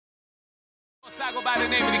I go by the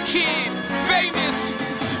name of the Kid, famous.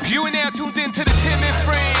 You and now tuned into the Tim and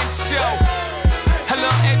Friends show. Hello,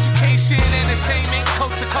 education, entertainment,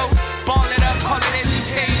 coast to coast. Ball it up, call it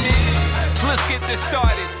entertainment. Let's get this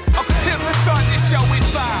started. Uncle Tim, let's start this show in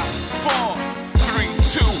 5, 4, 3,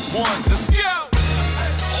 2, 1. Let's go.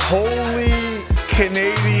 Holy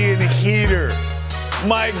Canadian heater.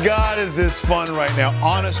 My God, is this fun right now?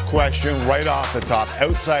 Honest question right off the top.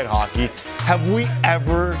 Outside hockey, have we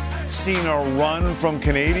ever seen a run from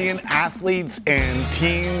Canadian athletes and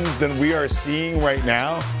teams than we are seeing right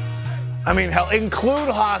now? I mean, hell, include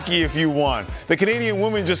hockey if you want. The Canadian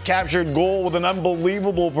women just captured gold with an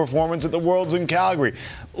unbelievable performance at the Worlds in Calgary.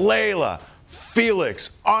 Layla,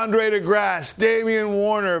 Felix, Andre DeGrasse, Damian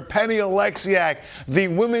Warner, Penny Oleksiak, the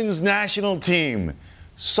women's national team.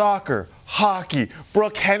 Soccer, hockey,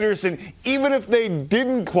 Brooke Henderson, even if they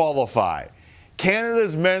didn't qualify.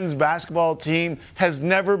 Canada's men's basketball team has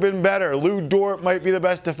never been better. Lou Dort might be the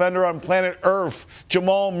best defender on planet Earth.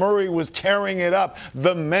 Jamal Murray was tearing it up.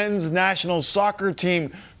 The men's national soccer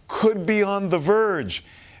team could be on the verge.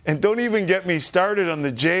 And don't even get me started on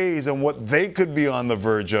the Jays and what they could be on the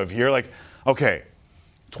verge of here. Like, okay,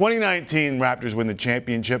 2019 Raptors win the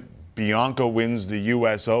championship. Bianca wins the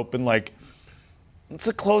U.S. Open. Like, it's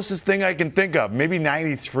the closest thing I can think of. Maybe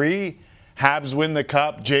 93. Habs win the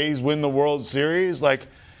Cup. Jays win the World Series. Like,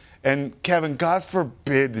 and Kevin, God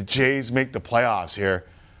forbid the Jays make the playoffs here.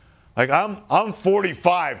 Like, I'm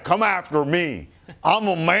 45. Come after me. I'm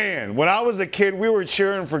a man. When I was a kid, we were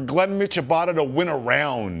cheering for Glenn Michabata to win a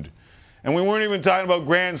round. And we weren't even talking about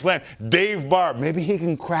Grand Slam. Dave Barb, maybe he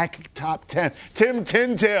can crack top 10. Tim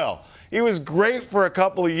Tintail. He was great for a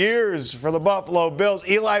couple of years for the Buffalo Bills.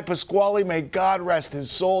 Eli Pasquale, may God rest his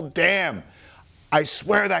soul. Damn. I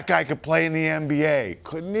swear that guy could play in the NBA.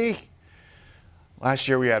 Couldn't he? Last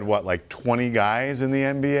year we had, like 20 guys in the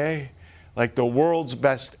NBA? Like the world's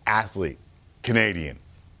best athlete, Canadian.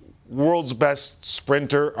 World's best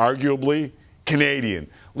sprinter, arguably, Canadian.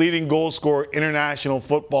 Leading goal scorer, international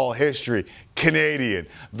football history, Canadian.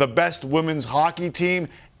 The best women's hockey team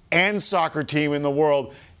and soccer team in the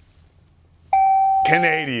world,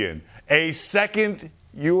 Canadian. A second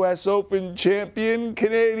U.S. Open champion,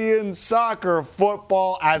 Canadian. Soccer,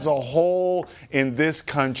 football as a whole in this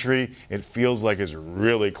country, it feels like it's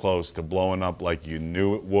really close to blowing up like you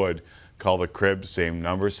knew it would. Call the crib, same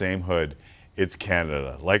number, same hood. It's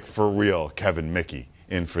Canada. Like for real, Kevin Mickey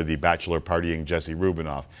in for the bachelor partying Jesse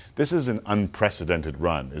Rubinoff. This is an unprecedented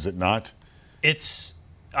run, is it not?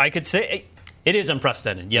 I could say it is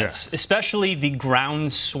unprecedented, yes. Especially the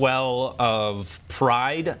groundswell of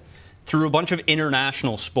pride through a bunch of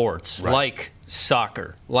international sports, right, like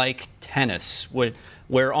soccer, like tennis,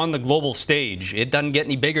 where on the global stage, it doesn't get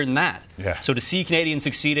any bigger than that. Yeah. So to see Canadians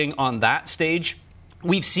succeeding on that stage,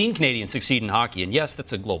 we've seen Canadians succeed in hockey, and yes,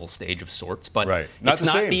 that's a global stage of sorts, but right, it's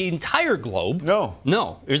not the entire globe.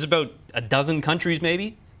 No. There's about a dozen countries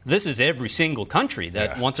maybe. This is every single country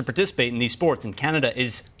that wants to participate in these sports, and Canada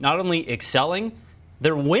is not only excelling,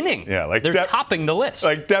 they're winning. Yeah, like they're topping the list.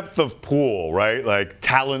 Like depth of pool, right? Like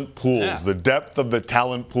talent pools. Yeah. The depth of the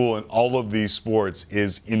talent pool in all of these sports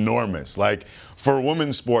is enormous. Like for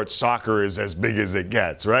women's sports, soccer is as big as it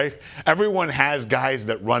gets, right? Everyone has guys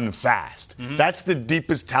that run fast. Mm-hmm. That's the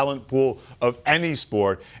deepest talent pool of any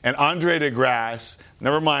sport. And Andre DeGrasse,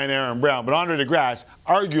 never mind Aaron Brown, but Andre DeGrasse,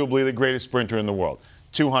 arguably the greatest sprinter in the world.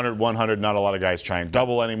 200, 100, not a lot of guys try and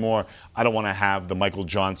double anymore. I don't want to have the Michael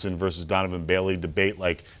Johnson versus Donovan Bailey debate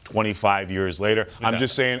like 25 years later. Okay. I'm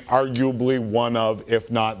just saying arguably one of,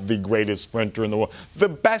 if not the greatest sprinter in the world. The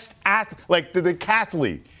best like the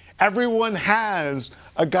decathlete. Everyone has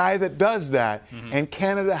a guy that does that, and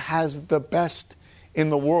Canada has the best in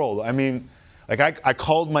the world. I mean, like I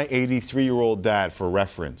called my 83-year-old dad for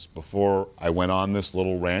reference before I went on this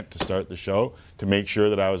little rant to start the show to make sure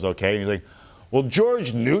that I was okay. And he's like, well,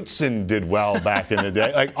 George Knutson did well back in the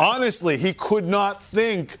day. Like, honestly, he could not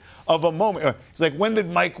think of a moment. He's like, when did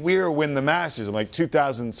Mike Weir win the Masters? I'm like,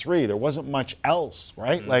 2003. There wasn't much else,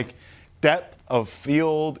 right? Like, depth of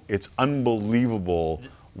field, it's unbelievable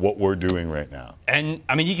what we're doing right now. And,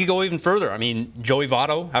 I mean, you could go even further. I mean, Joey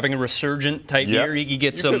Votto having a resurgent type year. He could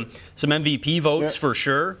get some MVP votes for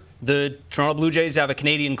sure. The Toronto Blue Jays have a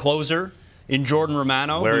Canadian closer in Jordan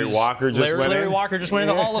Romano. Larry Walker just went in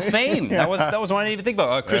the Hall of Fame. That was one I didn't even think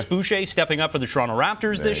about. Chris Boucher stepping up for the Toronto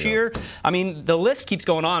Raptors this year. I mean, the list keeps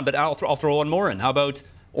going on, but I'll throw one more in. How about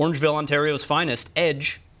Orangeville, Ontario's finest,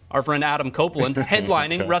 Edge, our friend Adam Copeland,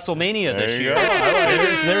 headlining WrestleMania this year.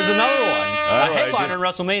 There's another one. headliner in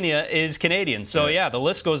WrestleMania is Canadian. So, yeah, the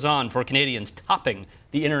list goes on for Canadians topping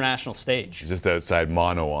the international stage. Just outside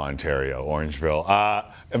Mono, Ontario, Orangeville.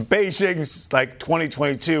 And Beijing's like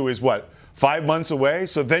 2022 is what? 5 months away?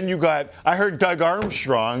 So then you got, I heard Doug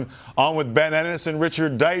Armstrong on with Ben Ennis and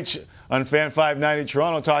Richard Deitch on Fan 590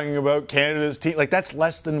 Toronto talking about Canada's team. Like, that's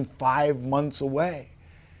less than 5 months away.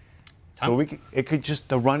 So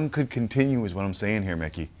the run could continue is what I'm saying here,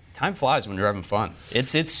 Mickey. Time flies when you're having fun.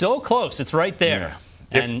 It's so close. It's right there.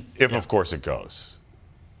 Yeah. If of course, it goes.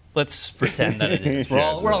 Let's pretend that it is. We're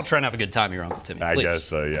all trying to have a good time here, Uncle Timmy. I guess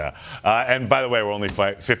so, yeah. And by the way, we're only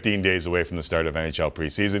 15 days away from the start of NHL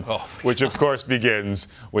preseason, which of course begins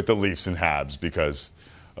with the Leafs and Habs because,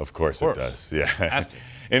 of course it does. Yeah. Has to.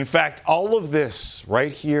 In fact, all of this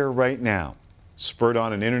right here, right now, spurred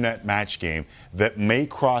on an internet match game that may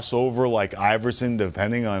cross over like Iverson,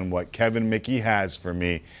 depending on what Kevin Mickey has for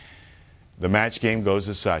me. The match game goes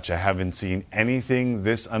as such. I haven't seen anything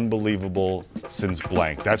this unbelievable since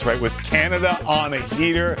blank. That's right, with Canada on a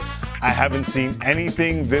heater, I haven't seen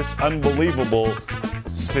anything this unbelievable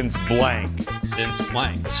since blank. Since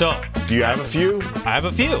blank. So, do you have a few? I have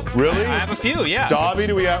a few. Really? I have a few, yeah. Dobby,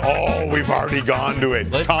 do we have? Oh, we've already gone to it.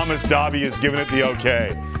 Thomas Dobby has given it the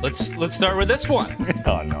okay. Let's start with this one.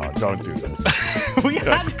 Oh, no, don't do this. we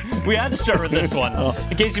had to start with this one.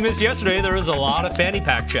 In case you missed yesterday, there was a lot of fanny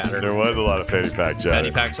pack chatter. There was a lot of fanny pack chatter. Fanny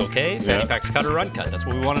pack's okay. Fanny pack's cut or uncut. That's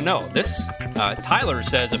what we want to know. This, Tyler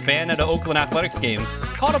says, a fan at an Oakland Athletics game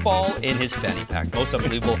caught a ball in his fanny pack. Most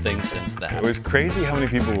unbelievable thing since that. It was crazy how many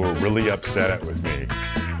people were really upset with me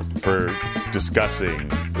for discussing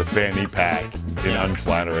the fanny pack in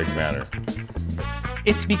unflattering manner.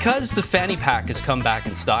 It's because the fanny pack has come back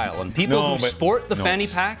in style, and people who sport the fanny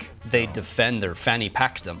pack, they defend their fanny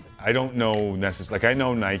packdom. I don't know necessarily. Like, I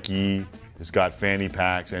know Nike has got fanny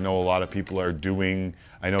packs. I know a lot of people are doing.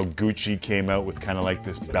 I know Gucci came out with kind of like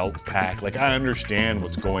this belt pack. Like, I understand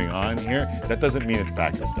what's going on here. That doesn't mean it's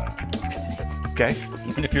back in style. Okay?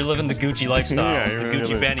 Even if you're living the Gucci lifestyle, the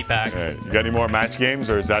Gucci fanny pack. Right. You got any more match games,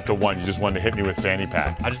 or is that the one? You just wanted to hit me with fanny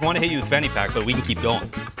pack? I just want to hit you with fanny pack, but we can keep going.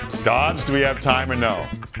 Dobbs, do we have time or no?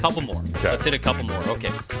 Couple more. Okay. Let's hit a couple more.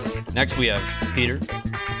 Okay. Next we have Peter,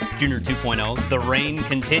 Junior 2.0. The rain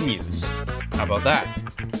continues. How about that?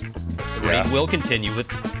 The rain will continue with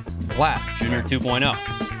Vlad, Junior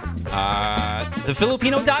 2.0. The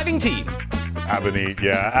Filipino diving team. Abonite,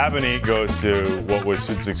 Abonite goes to what was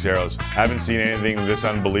Sid Seixeiro's. I haven't seen anything this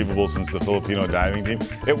unbelievable since the Filipino diving team.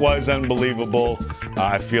 It was unbelievable.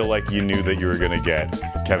 I feel like you knew that you were going to get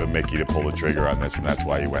Kevin Mickey to pull the trigger on this, and that's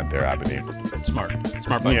why you went there, Abonite.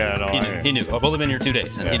 Smart buddy. Yeah, no, he knew. I've only been here 2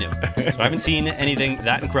 days, and he knew. So I haven't seen anything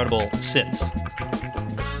that incredible since.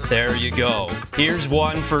 There you go. Here's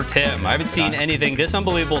one for Tim. I haven't seen anything this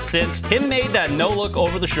unbelievable since Tim made that no-look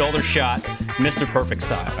over-the-shoulder shot, Mr. Perfect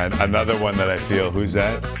style. And another one that I feel, who's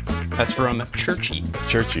that? That's from Churchy.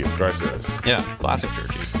 Churchy, of course it is. Yeah, classic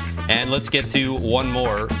Churchy. And let's get to one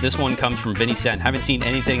more. This one comes from Vinny Sen. Haven't seen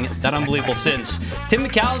anything that unbelievable since Tim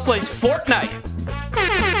McCallum plays Fortnite.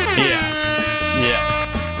 Yeah.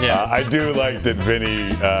 I do like that Vinny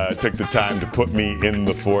took the time to put me in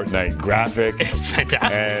the Fortnite graphic. It's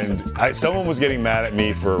fantastic. And someone was getting mad at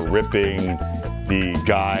me for ripping the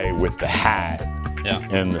guy with the hat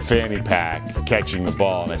and the fanny pack catching the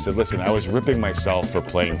ball. And I said, listen, I was ripping myself for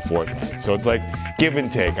playing Fortnite. So it's like give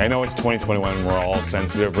and take. I know it's 2021 and we're all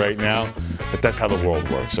sensitive right now, but that's how the world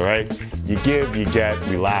works, all right? You give, you get,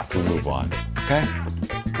 we laugh, we move on. Okay?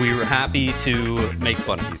 We were happy to make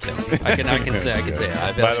fun of you, Tim. I can say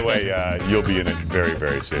it. By the way, you'll be in it very,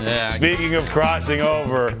 very soon. Speaking of crossing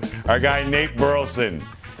over, our guy Nate Burleson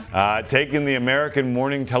taking the American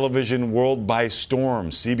morning television world by storm.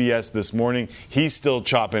 CBS this morning. He's still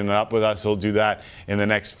chopping it up with us. He'll do that in the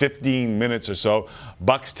next 15 minutes or so.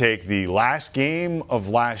 Bucks take the last game of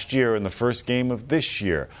last year and the first game of this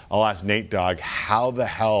year. I'll ask Nate Dogg how the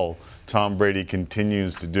hell Tom Brady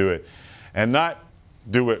continues to do it. And not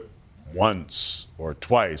do it once or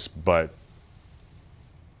twice, but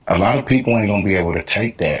a lot of people ain't gonna be able to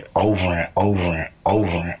take that over and over and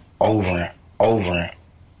over and over and over and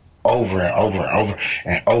over and over and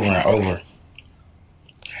over and over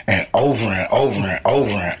and over and over and over and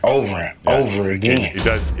over and over and over again.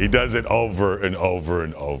 He does it over and over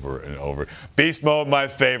and over and over. Beast mode, my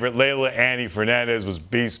favorite. Layla Annie Fernandez was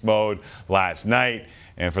beast mode last night.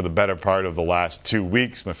 And for the better part of the last 2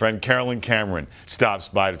 weeks, my friend Carolyn Cameron stops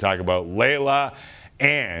by to talk about Layla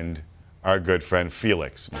and our good friend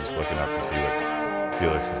Felix. I'm just looking up to see what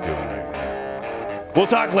Felix is doing right now. We'll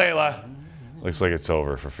talk Layla. Looks like it's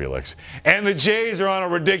over for Felix. And the Jays are on a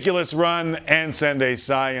ridiculous run and send a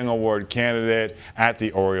Cy Young Award candidate at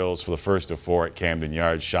the Orioles for the first of 4 at Camden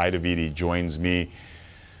Yards. Shai Davidi joins me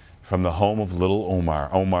from the home of Little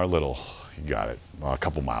Omar Little. You got it. Well, a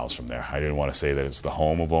couple miles from there. I didn't want to say that it's the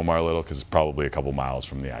home of Omar Little because it's probably a couple miles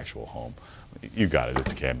from the actual home. You got it.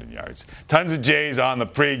 It's Camden Yards. Tons of Jays on the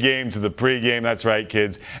pregame to the pregame. That's right,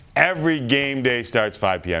 kids. Every game day starts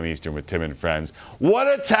 5 p.m. Eastern with Tim and Friends. What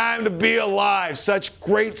a time to be alive. Such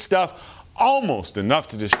great stuff. Almost enough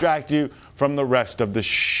to distract you from the rest of the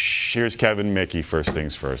Here's Kevin Mickey. First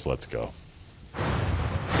things first. Let's go.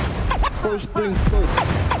 First things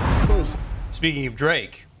first. Speaking of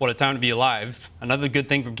Drake, what a time to be alive. Another good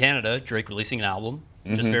thing from Canada, Drake releasing an album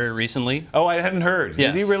just very recently. Oh, I hadn't heard.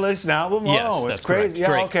 Yes. Did he release an album? Yes, oh, that's it's crazy. correct. Yeah,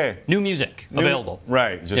 Drake. okay. New music available.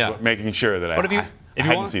 Right, just making sure that I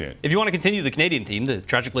hadn't seen it. If you want to continue the Canadian theme, the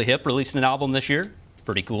Tragically Hip released an album this year.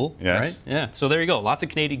 Pretty cool. Yes. Right? Yeah. So there you go. Lots of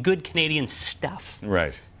good Canadian stuff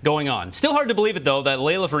Right. going on. Still hard to believe it, though, that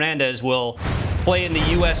Leylah Fernandez will play in the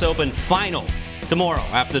U.S. Open final tomorrow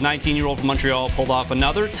after the 19-year-old from Montreal pulled off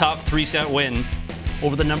another tough 3-set win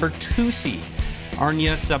over the number 2 seed,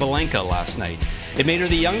 Arina Sabalenka, last night. It made her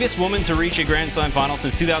the youngest woman to reach a Grand Slam final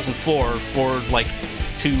since 2004 for like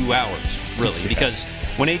 2 hours, really, because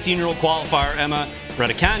when 18-year-old qualifier Emma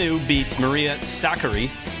Raducanu beats Maria Sakkari,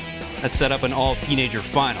 that set up an all-teenager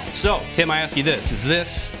final. So, Tim, I ask you this. Is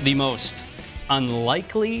this the most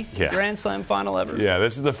unlikely Grand Slam final ever? Yeah,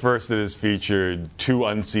 this is the first that has featured 2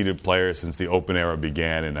 unseeded players since the Open era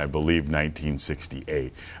began in, I believe,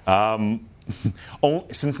 1968.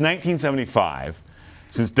 Since 1975,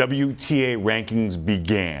 since WTA rankings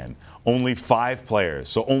began, only 5 players,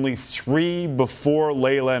 so only 3 before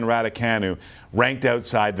Leylah and Raducanu, ranked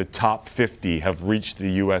outside the top 50, have reached the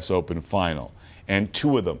U.S. Open final. And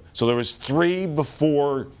 2 of them. So there was 3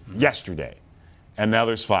 before yesterday, and now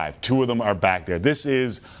there's 5. 2 of them are back there. This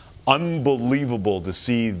is unbelievable to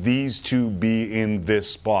see these 2 be in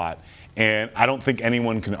this spot, and I don't think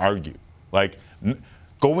anyone can argue. Like,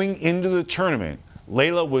 going into the tournament,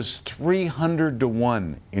 Leylah was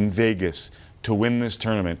 300-1 in Vegas to win this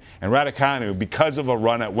tournament, and Raducanu, because of a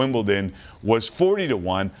run at Wimbledon, was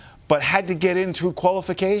 40-1, but had to get in through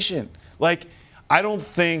qualification. Like, I don't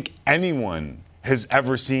think anyone has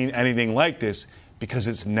ever seen anything like this because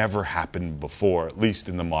it's never happened before, at least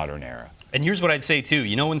in the modern era. And here's what I'd say, too.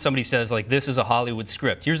 You know when somebody says, like, this is a Hollywood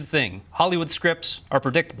script? Here's the thing. Hollywood scripts are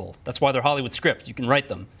predictable. That's why they're Hollywood scripts. You can write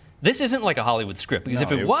them. This isn't like a Hollywood script, because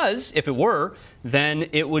if it were, then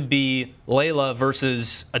it would be Leylah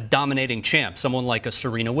versus a dominating champ, someone like a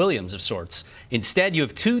Serena Williams of sorts. Instead, you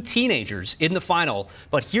have 2 teenagers in the final,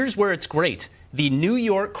 but here's where it's great. The New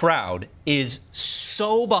York crowd is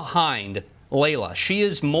so behind Leylah. She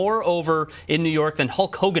is more over in New York than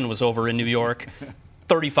Hulk Hogan was over in New York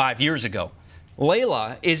 35 years ago.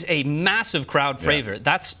 Leylah is a massive crowd favorite.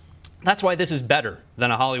 That's why this is better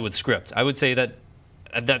than a Hollywood script. I would say that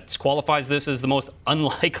qualifies this as the most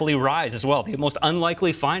unlikely rise as well, the most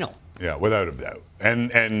unlikely final. Yeah, without a doubt.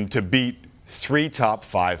 And to beat 3 top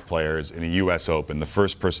 5 players in a U.S. Open, the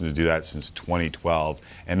first person to do that since 2012,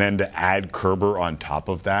 and then to add Kerber on top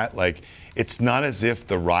of that, like, it's not as if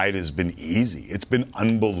the ride has been easy. It's been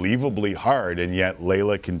unbelievably hard, and yet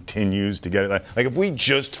Leylah continues to get it. Like, if we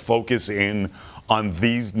just focus in on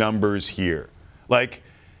these numbers here, like,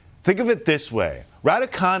 think of it this way.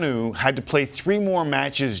 Raducanu had to play 3 more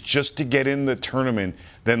matches just to get in the tournament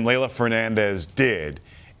than Leylah Fernandez did.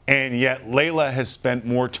 And yet Leylah has spent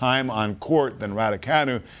more time on court than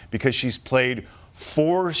Raducanu because she's played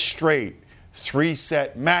 4 straight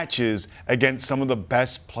 3-set matches against some of the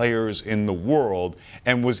best players in the world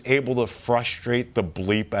and was able to frustrate the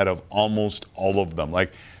bleep out of almost all of them.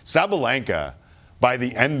 Like, Sabalenka, by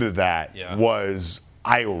the end of that, was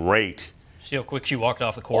irate. See how quick she walked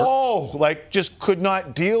off the court? Oh, like, just could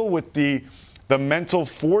not deal with the mental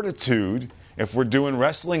fortitude, if we're doing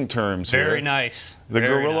wrestling terms here. Very nice. The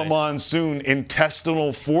Gorilla Monsoon,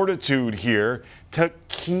 intestinal fortitude here to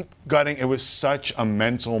keep gutting. It was such a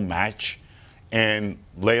mental match. And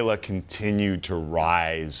Leylah continued to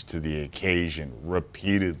rise to the occasion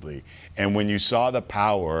repeatedly. And when you saw the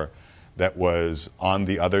power that was on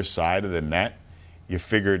the other side of the net, you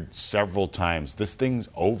figured several times, this thing's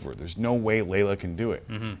over. There's no way Leylah can do it.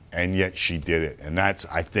 Mm-hmm. And yet she did it. And that's,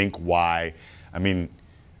 I think, why, I mean,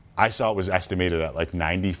 I saw it was estimated at like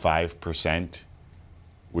 95%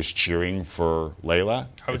 was cheering for Leylah.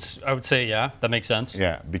 I would say, yeah, that makes sense.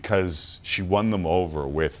 Yeah, because she won them over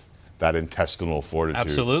with that intestinal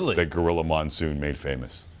fortitude that Gorilla Monsoon made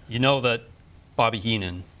famous. You know that Bobby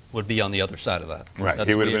Heenan would be on the other side of that. Right. That's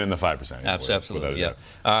he would have weird. been in the 5%. Absolutely,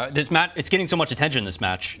 yeah. This match, it's getting so much attention, this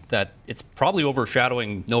match, that it's probably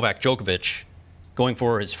overshadowing Novak Djokovic going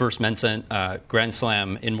for his first men's Grand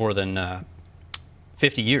Slam in more than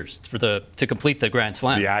 50 years to complete the Grand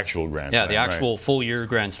Slam. The actual Grand Slam. Yeah, the actual full-year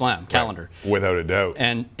Grand Slam calendar. Right. Without a doubt.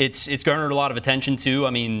 And it's garnered a lot of attention, too. I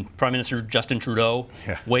mean, Prime Minister Justin Trudeau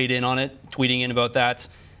weighed in on it, tweeting in about that.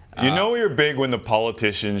 You know you're big when the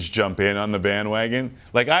politicians jump in on the bandwagon?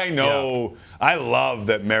 Like, I love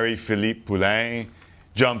that Marie-Philippe Poulin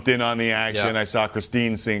jumped in on the action. I saw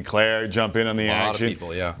Christine Sinclair jump in on the action. A lot of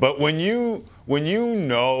people, yeah. But when you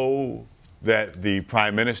know that the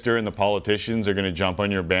Prime Minister and the politicians are going to jump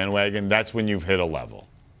on your bandwagon, that's when you've hit a level.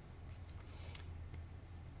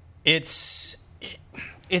 It's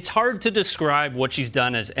hard to describe what she's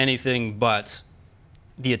done as anything but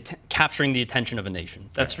capturing the attention of a nation.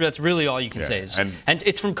 That's really all you can say. And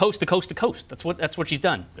it's from coast to coast to coast. That's what she's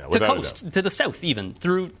done. To coast, to the south even,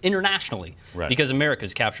 through internationally. Right. Because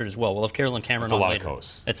America's captured as well. We'll have Carolyn Cameron That's on a lot later. of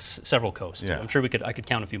coasts. It's several coasts. Yeah. I'm sure I could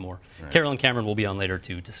count a few more. Right. Carolyn Cameron will be on later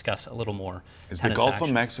to discuss a little more. Is the Gulf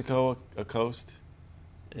of Mexico a coast?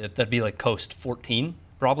 That'd be like coast 14,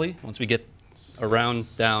 probably, once we get around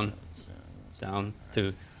down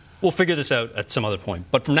to... We'll figure this out at some other point.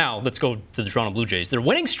 But for now, let's go to the Toronto Blue Jays. Their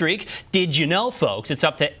winning streak, did you know, folks, it's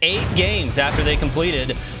up to 8 games after they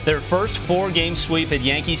completed their first 4-game sweep at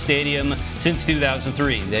Yankee Stadium since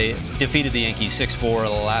 2003. They defeated the Yankees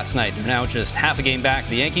 6-4 last night. They're now just half a game back.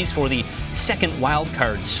 The Yankees for the second wild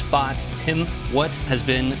card spot. Tim, what has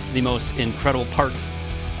been the most incredible part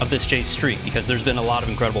of this Jays streak? Because there's been a lot of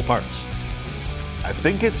incredible parts. I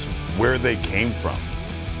think it's where they came from.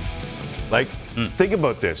 Like, think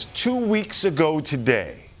about this. 2 weeks ago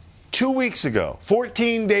today,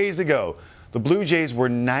 14 days ago, the Blue Jays were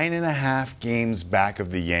 9.5 games back of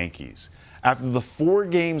the Yankees. After the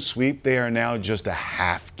 4-game sweep, they are now just a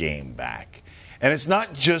half game back. And it's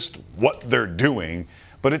not just what they're doing,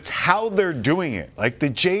 but it's how they're doing it. Like, the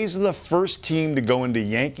Jays are the first team to go into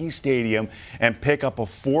Yankee Stadium and pick up a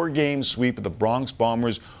 4-game sweep of the Bronx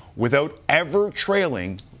Bombers without ever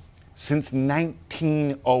trailing since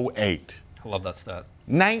 1908. I love that stat.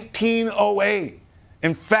 1908.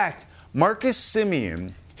 In fact, Marcus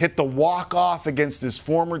Semien hit the walk-off against his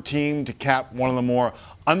former team to cap one of the more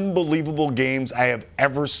unbelievable games I have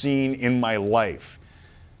ever seen in my life.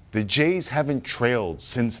 The Jays haven't trailed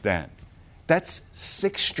since then. That's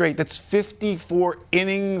 6 straight. That's 54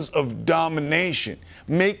 innings of domination.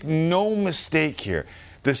 Make no mistake here.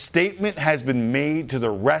 The statement has been made to the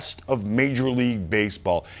rest of Major League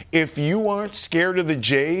Baseball. If you aren't scared of the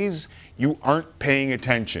Jays, you aren't paying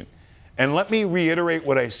attention. And let me reiterate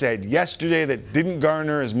what I said yesterday that didn't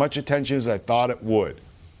garner as much attention as I thought it would.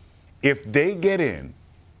 If they get in,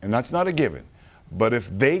 and that's not a given, but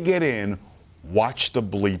if they get in, watch the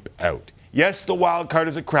bleep out. Yes, the wild card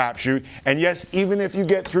is a crapshoot, and yes, even if you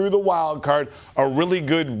get through the wild card, a really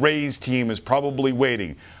good Rays team is probably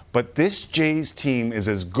waiting. But this Jays team is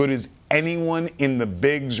as good as anyone in the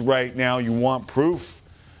bigs right now. You want proof?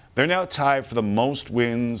 They're now tied for the most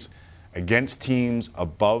wins against teams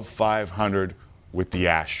above 500 with the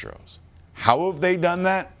Astros. How have they done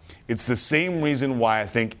that? It's the same reason why I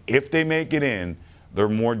think if they make it in, they're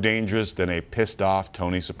more dangerous than a pissed off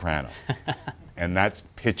Tony Soprano. And that's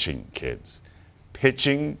pitching, kids.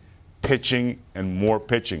 Pitching, and more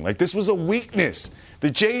pitching. Like, this was a weakness. The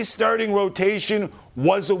Jays starting rotation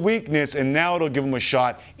was a weakness, and now it'll give them a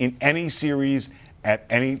shot in any series at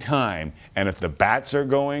any time. And if the bats are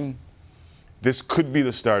going, this could be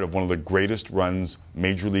the start of one of the greatest runs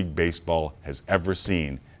Major League Baseball has ever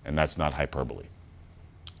seen, and that's not hyperbole.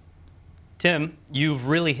 Tim, you've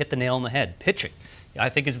really hit the nail on the head. Pitching, I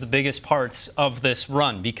think, is the biggest parts of this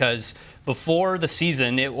run, because before the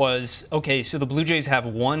season, it was, okay, so the Blue Jays have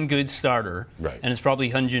one good starter, right, and it's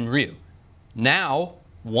probably Hyun-Jin Ryu. Now,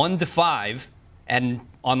 1-5, and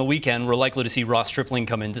on the weekend, we're likely to see Ross Stripling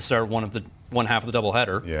come in to start one half of the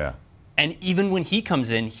doubleheader. Yeah. And even when he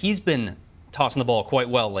comes in, he's been tossing the ball quite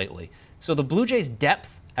well lately. So the Blue Jays'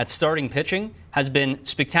 depth at starting pitching has been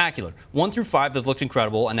spectacular. 1-5, they've looked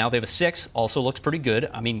incredible, and now they have a 6, also looks pretty good.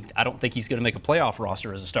 I mean, I don't think he's going to make a playoff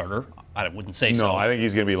roster as a starter. I wouldn't say so. No, I think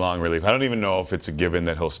he's going to be long relief. I don't even know if it's a given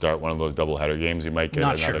that he'll start one of those doubleheader games. He might get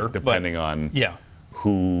another, depending on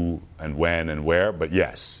who and when and where. But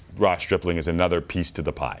yes, Ross Stripling is another piece to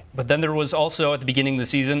the pie. But then there was also, at the beginning of the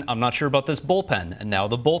season, I'm not sure about this bullpen. And now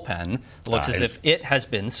the bullpen looks as if it has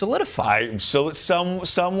been solidified.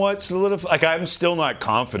 Somewhat solidified. Like, I'm still not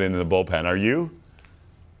confident in the bullpen. Are you?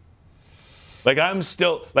 Like, I'm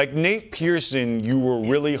still, like, Nate Pearson, you were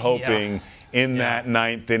really hoping in that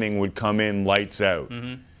ninth inning would come in lights out.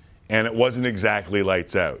 Mm-hmm. and it wasn't exactly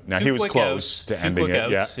lights out. Now, he was close to ending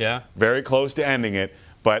it. Yeah. Very close to ending it.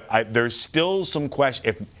 But there's still some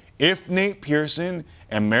question. If Nate Pearson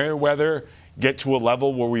and Merriweather get to a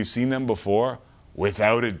level where we've seen them before,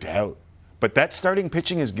 without a doubt. But that starting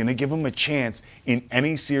pitching is going to give them a chance in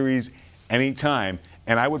any series, anytime.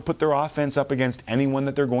 And I would put their offense up against anyone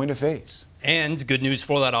that they're going to face. And good news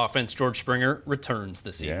for that offense, George Springer returns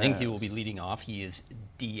this evening. Yes. He will be leading off. He is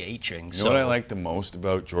DHing. You know what I like the most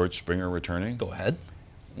about George Springer returning? Go ahead.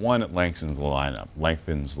 One, it lengthens the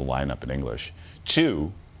lineup in English.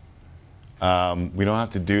 Two, we don't have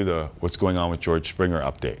to do the what's going on with George Springer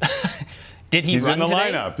update. Did he He's run in the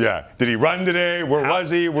today? lineup, yeah. Did he run today? Where was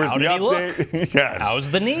he? Where's how the did he update? look? Yes.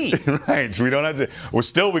 How's the knee? Right. So we don't have to.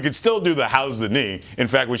 We could still do the how's the knee. In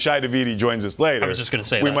fact, when Shai Davidi joins us later, I was just going to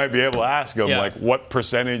say we that. might be able to ask him, Yeah. like, what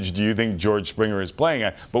percentage do you think George Springer is playing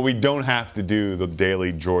at? But we don't have to do the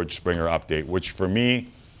daily George Springer update, which for me,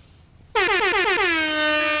 a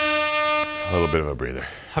little bit of a breather.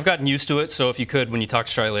 I've gotten used to it, so if you could, when you talk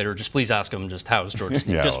to Shai later, just please ask him just how's George's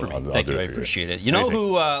knee, Yeah, just for me. I'll Thank do you, it I for you. appreciate it. You know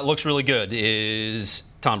who looks really good is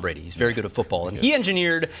Tom Brady. He's very good at football, and he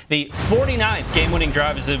engineered the 49th game-winning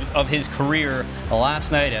drive of his career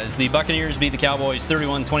last night as the Buccaneers beat the Cowboys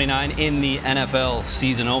 31-29 in the NFL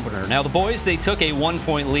season opener. Now, the boys, they took a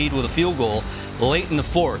 1-point lead with a field goal late in the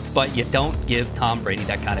fourth, but you don't give Tom Brady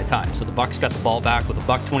that kind of time. So the Bucs got the ball back with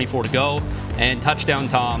 $1:24 to go, and touchdown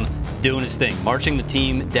Tom doing his thing, marching the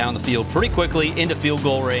team down the field pretty quickly into field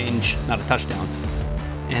goal range, not a touchdown,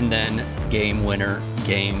 and then game winner,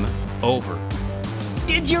 game over.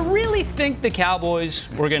 Did you really think the Cowboys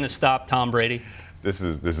were going to stop Tom Brady? This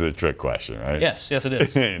is a trick question, right? Yes, it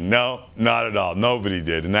is. No, not at all. Nobody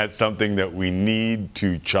did. And that's something that we need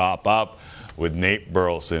to chop up with Nate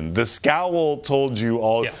Burleson. The scowl told you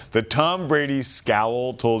all. Yeah. The Tom Brady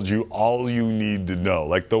scowl told you all you need to know.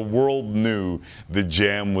 Like the world knew the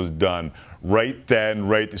jam was done right then,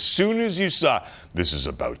 right as soon as you saw this is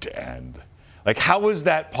about to end. Like, how is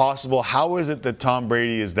that possible? How is it that Tom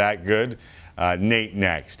Brady is that good? Nate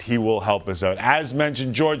next. He will help us out. As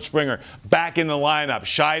mentioned, George Springer back in the lineup.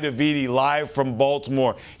 Shai Davidi live from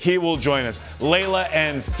Baltimore. He will join us. Layla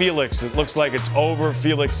and Felix. It looks like it's over.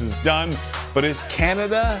 Felix is done. But is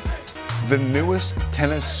Canada the newest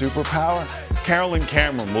tennis superpower? Carolyn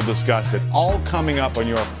Cameron will discuss it. All coming up on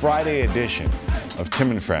your Friday edition of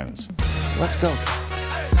Tim and Friends. So let's go, kids.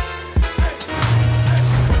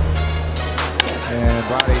 And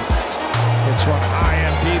body hits one high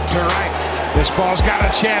and deep to right. This ball's got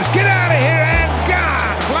a chance. Get out of here and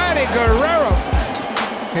gone. Vladdy Guerrero.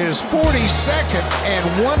 His 42nd and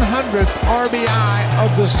 100th RBI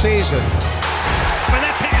of the season. And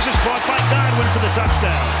that pass is caught by Godwin for the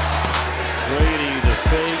touchdown. Brady, the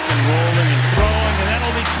fake and rolling and throwing, and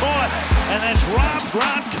that'll be caught. And that's Rob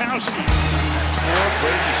Gronkowski.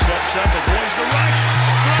 Brady steps up, avoids the rush,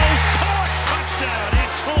 throws, caught, touchdown,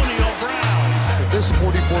 Antonio Brown. If this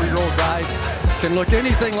 44-year-old guy can look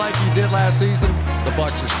anything like he did last season, the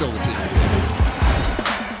Bucs are still the team to beat.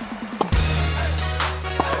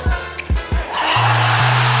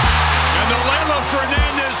 And the Lelo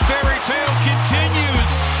Fernandez fairy tale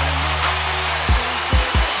continues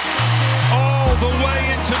all the way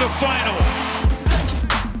into the final.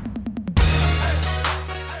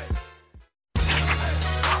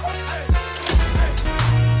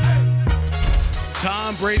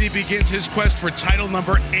 Tom Brady begins his quest for title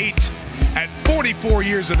number 8 at 44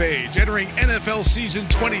 years of age, entering NFL season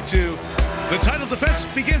 22. The title defense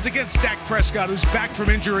begins against Dak Prescott, who's back from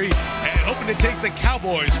injury and hoping to take the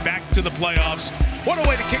Cowboys back to the playoffs. What a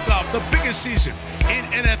way to kick off the biggest season in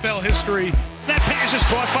NFL history. That pass is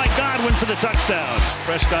caught by Godwin for the touchdown.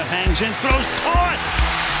 Prescott hangs in, throws, caught.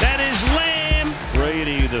 That is Lamb.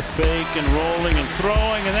 Brady, the fake and rolling and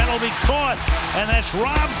throwing, and that'll be caught. And that's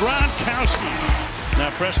Rob Gronkowski. Now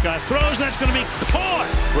Prescott throws, that's going to be caught.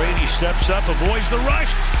 Brady steps up, avoids the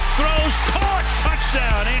rush, throws, caught,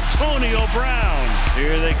 touchdown, Antonio Brown.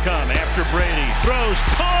 Here they come after Brady, throws,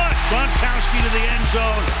 caught, Gronkowski to the end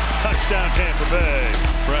zone, touchdown Tampa Bay.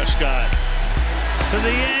 Prescott to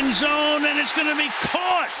the end zone, and it's going to be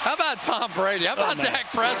caught. How about Tom Brady? How about Dak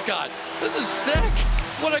Prescott? This is sick.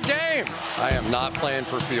 What a game. I am not playing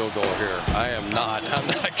for field goal here. I am not. I'm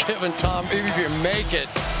not giving Tom, even if you make it,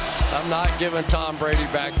 I'm not giving Tom Brady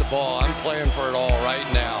back the ball. I'm playing for it all right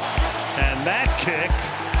now. And that kick,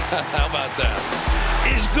 How about that?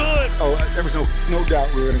 is good. Oh, there was no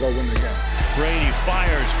doubt we were going to go win the game. Brady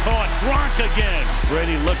fires, caught, Gronk again.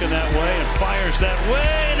 Brady looking that way and fires that way,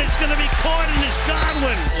 and it's going to be caught, and it's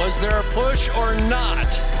Godwin. Was there a push or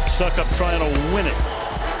not? Suckup trying to win it.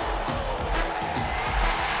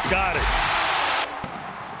 Got it.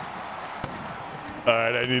 All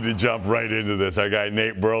right, I need to jump right into this. Our guy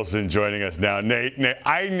Nate Burleson joining us now. Nate,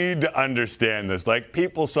 I need to understand this. Like,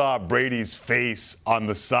 people saw Brady's face on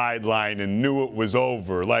the sideline and knew it was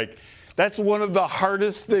over. Like, that's one of the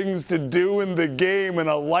hardest things to do in the game, and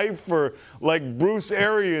a lifer like Bruce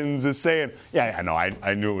Arians is saying, yeah, I know,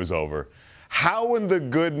 I knew it was over. How in the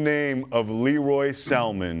good name of Leroy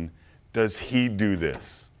Selman does he do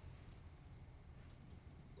this?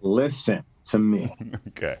 Listen to me.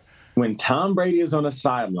 Okay. When Tom Brady is on the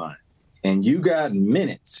sideline and you got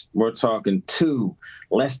minutes, we're talking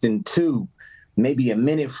less than 2, maybe a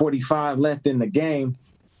minute 45 left in the game,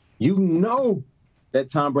 you know that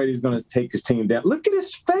Tom Brady is going to take his team down. Look at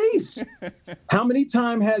his face. How many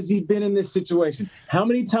times has he been in this situation? How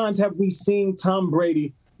many times have we seen Tom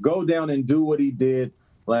Brady go down and do what he did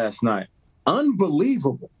last night?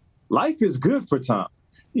 Unbelievable. Life is good for Tom.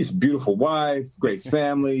 He's a beautiful wife, great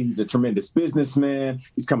family. He's a tremendous businessman.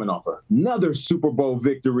 He's coming off another Super Bowl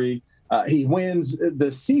victory. He wins the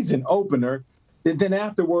season opener. And then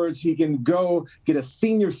afterwards, he can go get a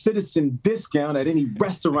senior citizen discount at any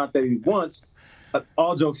restaurant that he wants.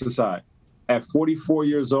 All jokes aside, at 44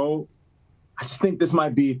 years old, I just think this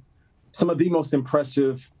might be some of the most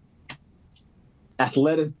impressive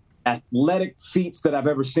athletic feats that I've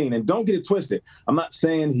ever seen. And don't get it twisted. I'm not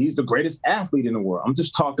saying he's the greatest athlete in the world. I'm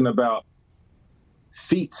just talking about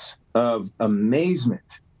feats of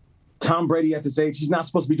amazement. Tom Brady at this age, he's not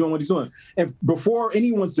supposed to be doing what he's doing. And before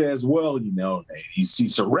anyone says, well,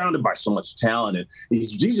 he's surrounded by so much talent and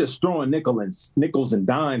he's just throwing nickels and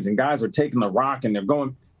dimes and guys are taking the rock and they're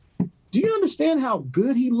going, do you understand how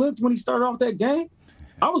good he looked when he started off that game?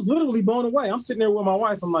 I was literally blown away. I'm sitting there with my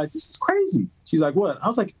wife. I'm like, this is crazy. She's like, what? I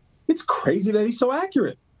was like, it's crazy that he's so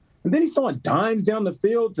accurate. And then he's throwing dimes down the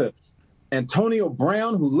field to Antonio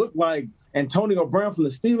Brown, who looked like Antonio Brown from the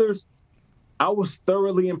Steelers. I was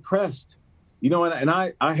thoroughly impressed. And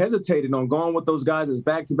I hesitated on going with those guys as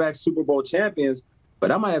back-to-back Super Bowl champions,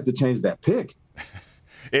 but I might have to change that pick.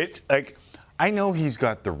 It's like, I know he's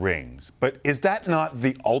got the rings, but is that not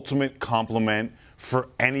the ultimate compliment for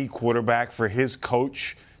any quarterback, for his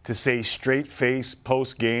coach to say straight face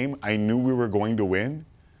post-game, I knew we were going to win?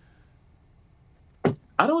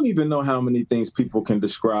 I don't even know how many things people can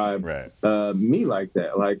describe me like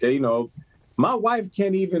that. Like, my wife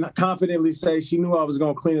can't even confidently say she knew I was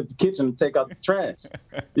going to clean up the kitchen and take out the trash.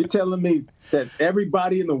 You're telling me that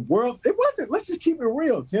everybody in the world, it wasn't, let's just keep it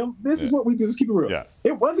real, Tim. This is what we do, let's keep it real. Yeah.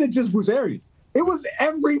 It wasn't just Bruce Arians. It was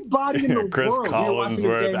everybody in the Chris world. Chris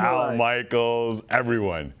Collinsworth, Al Michaels,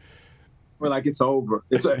 everyone. We're like, it's over.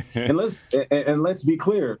 And let's be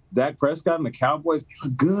clear. Dak Prescott and the Cowboys, they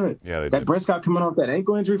look good. Yeah, Dak Prescott coming off that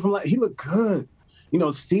ankle injury he looked good.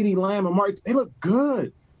 CeeDee Lamb and Mark, they look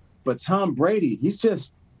good. But Tom Brady,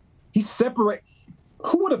 he's separate.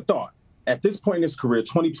 Who would have thought at this point in his career,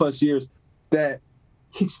 20-plus years, that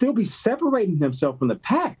he'd still be separating himself from the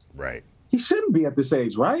pack? Right. He shouldn't be at this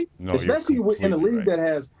age, right? No, especially in a league that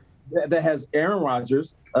has Aaron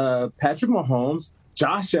Rodgers, Patrick Mahomes,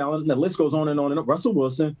 Josh Allen, the list goes on and on, and Russell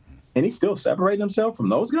Wilson, and he's still separating himself from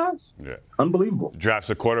those guys? Yeah. Unbelievable. Drafts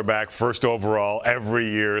a quarterback first overall every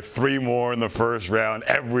year, 3 more in the first round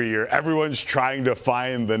every year. Everyone's trying to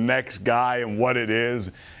find the next guy and what it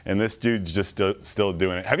is, and this dude's just still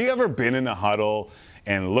doing it. Have you ever been in a huddle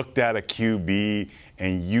and looked at a QB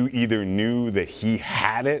and you either knew that he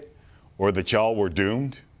had it or that y'all were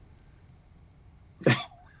doomed?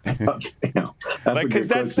 Because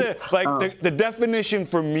that's the definition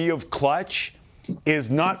for me of clutch is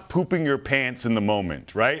not pooping your pants in the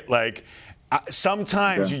moment, right? Like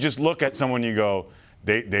sometimes you just look at someone and you go,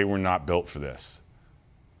 they were not built for this.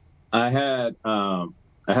 I had a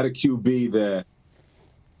QB that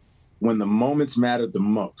when the moments mattered the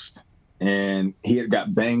most and he had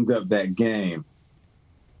got banged up that game,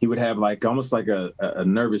 he would have almost like a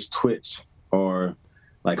nervous twitch or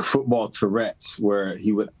like football Tourette's, where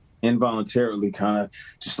he would involuntarily kind of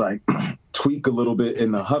just like tweak a little bit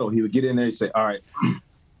in the huddle. He would get in there and say, all right,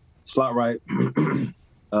 slot right, the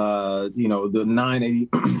 980,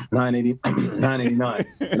 989.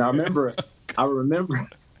 And I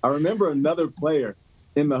remember another player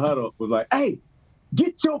in the huddle was like, hey,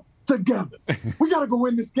 get your together. We got to go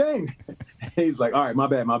win this game. He's like, all right, my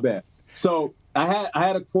bad. So I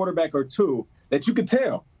had a quarterback or two that you could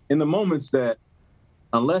tell in the moments that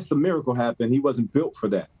unless a miracle happened, he wasn't built for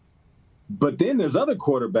that. But then there's other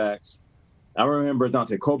quarterbacks. I remember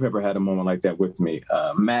Dante Culpepper had a moment like that with me.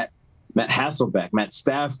 Matt Hasselbeck, Matt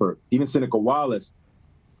Stafford, even Seneca Wallace.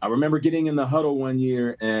 I remember getting in the huddle one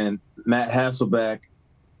year and Matt Hasselbeck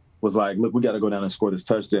was like, look, we got to go down and score this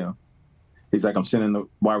touchdown. He's like, I'm sending the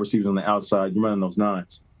wide receivers on the outside. You're running those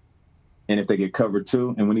nines. and if they get cover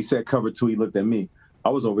 2, and when he said cover 2, he looked at me. I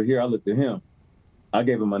was over here. I looked at him. I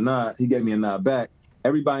gave him a nod. He gave me a nod back.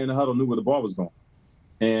 Everybody in the huddle knew where the ball was going.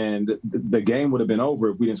 And the game would have been over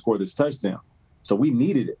if we didn't score this touchdown. So we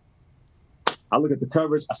needed it. I look at the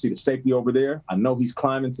coverage. I see the safety over there. I know he's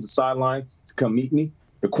climbing to the sideline to come meet me.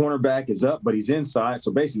 The cornerback is up, but he's inside.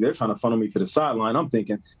 So basically, they're trying to funnel me to the sideline. I'm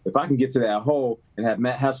thinking, if I can get to that hole and have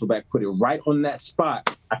Matt Hasselbeck put it right on that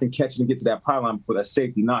spot, I can catch it and get to that pylon before that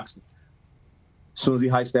safety knocks me. As soon as he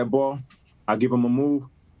hikes that ball, I give him a move.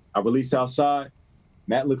 I release outside.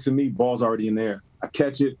 Matt looks at me. Ball's already in there. I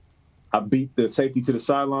catch it. I beat the safety to the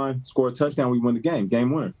sideline, score a touchdown. We win the game.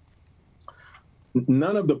 Game winner.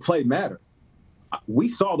 None of the play mattered. We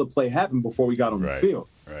saw the play happen before we got on the field.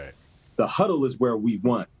 Right. The huddle is where we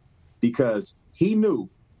won, because he knew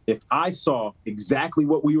if I saw exactly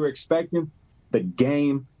what we were expecting, the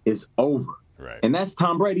game is over. Right. And that's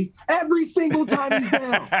Tom Brady every single time he's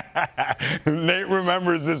down. Nate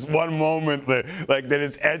remembers this one moment that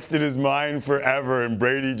is etched in his mind forever, and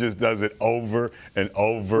Brady just does it over and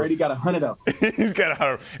over. Brady got 100 of them. He's got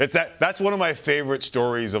 100. That's one of my favorite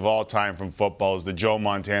stories of all time from football is the Joe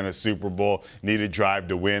Montana Super Bowl. Need a drive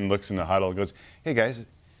to win. Looks in the huddle and goes, "Hey guys, is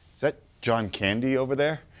that John Candy over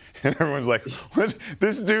there?" And everyone's like, "What?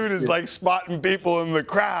 This dude is like spotting people in the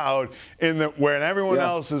crowd when everyone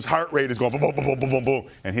else's heart rate is going boom, boom, boom, boom, boom, boom."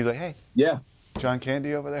 And he's like, "Hey, John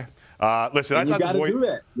Candy over there." Listen, and I thought you got to do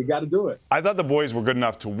that. You got to do it. I thought the boys were good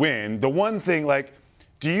enough to win. The one thing,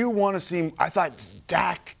 do you want to see? I thought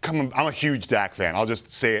Dak coming. I'm a huge Dak fan. I'll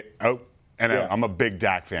just say it out and out. I'm a big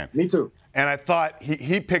Dak fan. Me too. And I thought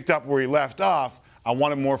he picked up where he left off. I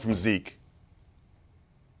wanted more from Zeke.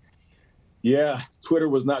 Yeah, Twitter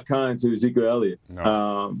was not kind to Ezekiel Elliott.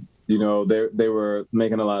 No. They were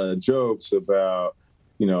making a lot of jokes about,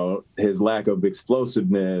 his lack of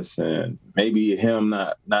explosiveness and maybe him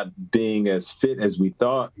not being as fit as we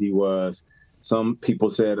thought he was. Some people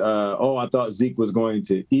said, I thought Zeke was going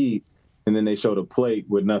to eat, and then they showed a plate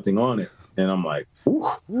with nothing on it. And I'm like, ooh.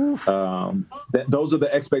 Those are the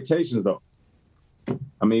expectations, though.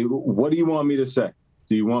 I mean, what do you want me to say?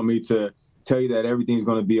 Do you want me to tell you that everything's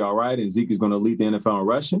going to be all right and Zeke is going to lead the NFL in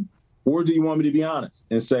rushing? Or do you want me to be honest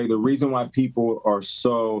and say the reason why people are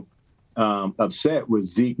so upset with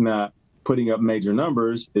Zeke not putting up major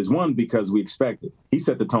numbers is, one, because we expected. He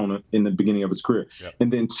set the tone in the beginning of his career. Yep.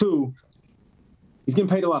 And then, two, he's getting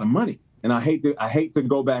paid a lot of money. And I hate to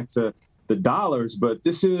go back to the dollars, but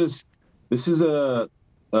this is a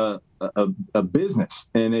business.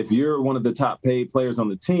 And if you're one of the top paid players on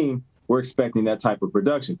the team, we're expecting that type of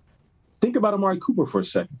production. Think about Amari Cooper for a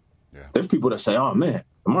second. Yeah. There's people that say, "Oh man,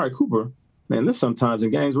 Amari Cooper, man, there's sometimes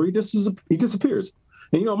in games where he disappears."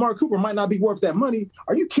 And Amari Cooper might not be worth that money.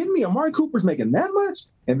 Are you kidding me? Amari Cooper's making that much?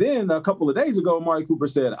 And then a couple of days ago, Amari Cooper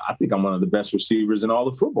said, "I think I'm one of the best receivers in all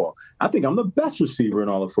of football. I think I'm the best receiver in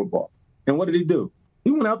all of football." And what did he do?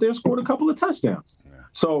 He went out there and scored a couple of touchdowns. Yeah.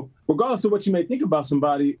 So regardless of what you may think about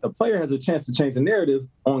somebody, a player has a chance to change the narrative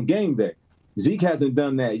on game day. Zeke hasn't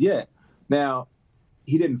done that yet. Now,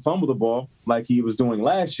 he didn't fumble the ball like he was doing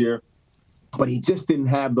last year, but he just didn't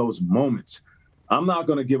have those moments. I'm not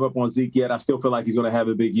going to give up on Zeke yet. I still feel like he's going to have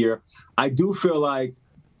a big year. I do feel like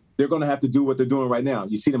they're going to have to do what they're doing right now.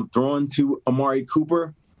 You see them throwing to Amari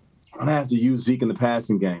Cooper. I'm going to have to use Zeke in the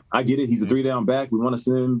passing game. I get it. He's a 3-down back. We want to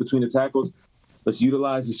send him between the tackles. Let's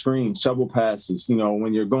utilize the screen, shovel passes.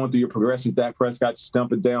 When you're going through your progression, Dak Prescott, just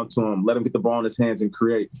dump it down to him. Let him get the ball in his hands and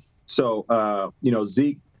create. So,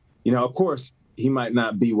 Zeke, of course, he might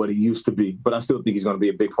not be what he used to be, but I still think he's going to be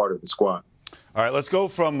a big part of the squad. All right, let's go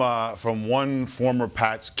from one former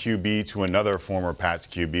Pats QB to another former Pats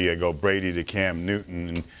QB. I go Brady to Cam Newton.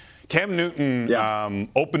 And Cam Newton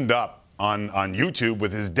opened up on YouTube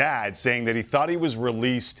with his dad saying that he thought he was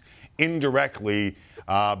released indirectly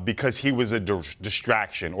because he was a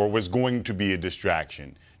distraction or was going to be a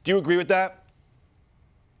distraction. Do you agree with that?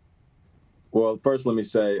 Well, first let me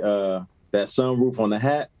say that sunroof on the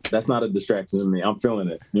hat, that's not a distraction to me. I'm feeling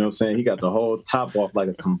it. You know what I'm saying? He got the whole top off like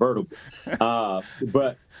a convertible.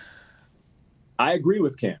 But I agree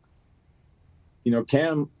with Cam.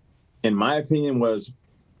 Cam, in my opinion, was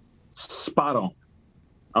spot on.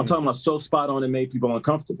 I'm talking about so spot on it made people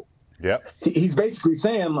uncomfortable. Yep. He's basically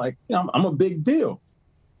saying, like, I'm a big deal.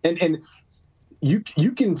 And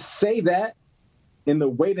you can say that in the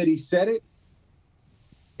way that he said it,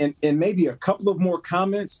 and maybe a couple of more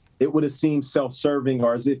comments, it would have seemed self-serving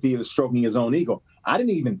or as if he was stroking his own ego. I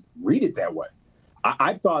didn't even read it that way.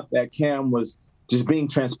 I thought that Cam was just being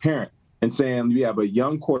transparent and saying you have a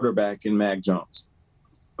young quarterback in Mac Jones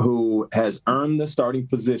who has earned the starting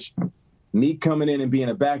position. Me coming in and being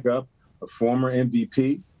a backup, a former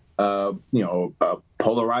MVP, a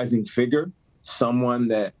polarizing figure, someone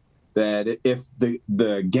that if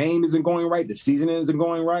the game isn't going right, the season isn't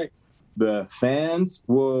going right, the fans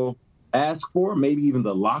will ask for, maybe even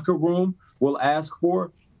the locker room will ask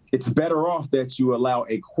for. It's better off that you allow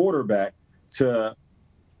a quarterback to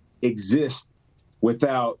exist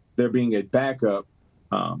without there being a backup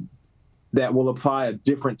that will apply a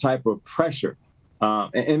different type of pressure.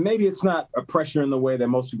 And maybe it's not a pressure in the way that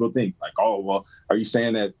most people think. Like, oh, well, are you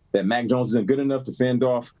saying that Mac Jones isn't good enough to fend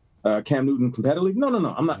off Cam Newton competitively?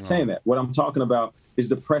 No. I'm not saying that. What I'm talking about is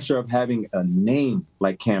the pressure of having a name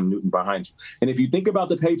like Cam Newton behind you. And if you think about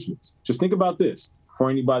the Patriots, just think about this. Before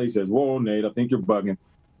anybody says, whoa, Nate, I think you're bugging.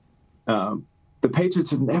 The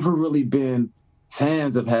Patriots have never really been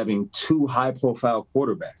fans of having two high-profile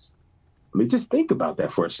quarterbacks. I mean, just think about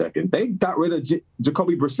that for a second. They got rid of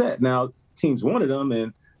Jacoby Brissett. Now, teams wanted him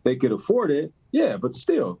and they could afford it. Yeah, but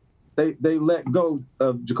still, they let go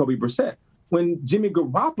of Jacoby Brissett. When Jimmy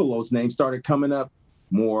Garoppolo's name started coming up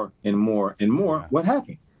more and more and more, what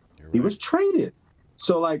happened? Right. He was traded.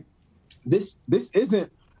 So, like, this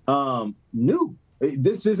isn't new.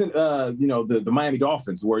 This isn't, the Miami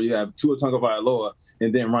Dolphins where you have Tua Tagovailoa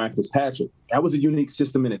and then Ryan Fitzpatrick. That was a unique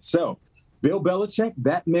system in itself. Bill Belichick,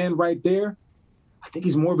 that man right there, I think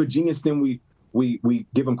he's more of a genius than we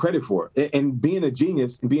give him credit for. And being a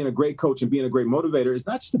genius and being a great coach and being a great motivator is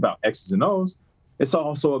not just about X's and O's. It's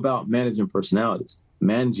also about managing personalities,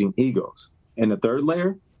 managing egos. And the third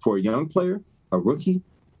layer for a young player, a rookie,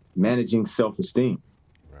 managing self-esteem.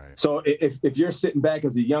 Right. So if you're sitting back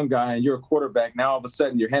as a young guy and you're a quarterback, now all of a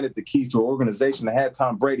sudden you're handed the keys to an organization that had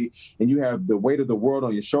Tom Brady and you have the weight of the world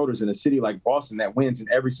on your shoulders in a city like Boston that wins in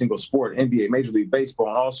every single sport, NBA, Major League Baseball,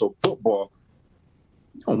 and also football,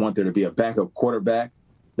 you don't want there to be a backup quarterback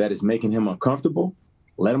that is making him uncomfortable.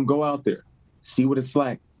 Let him go out there, see what it's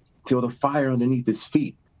like, feel the fire underneath his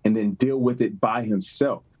feet, and then deal with it by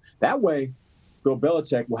himself. That way, Bill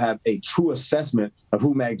Belichick will have a true assessment of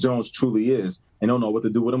who Mac Jones truly is and don't know what to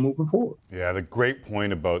do with him moving forward. Yeah, the great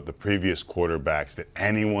point about the previous quarterbacks, that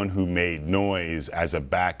anyone who made noise as a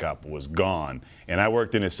backup was gone. And I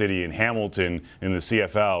worked in a city in Hamilton in the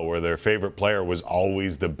CFL where their favorite player was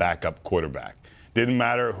always the backup quarterback. Didn't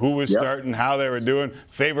matter who was starting, how they were doing.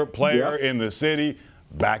 Favorite player in the city,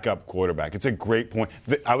 backup quarterback. It's a great point.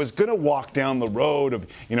 I was going to walk down the road of,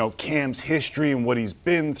 Cam's history and what he's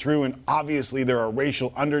been through, and obviously there are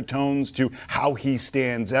racial undertones to how he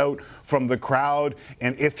stands out from the crowd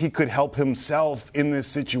and if he could help himself in this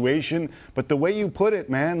situation. But the way you put it,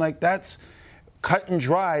 man, like, that's cut and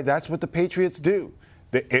dry. That's what the Patriots do.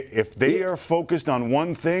 If they are focused on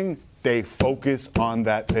one thing, they focus on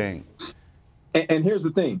that thing. And here's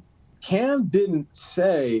the thing. Cam didn't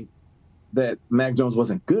say that Mac Jones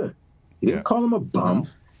wasn't good. He didn't call him a bum.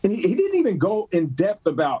 And he didn't even go in depth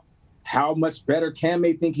about how much better Cam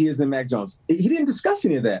may think he is than Mac Jones. He didn't discuss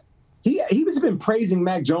any of that. He's been praising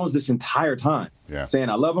Mac Jones this entire time, saying,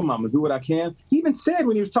 I love him, I'm going to do what I can. He even said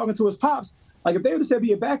when he was talking to his pops, like, if they would have said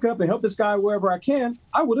be a backup and help this guy wherever I can,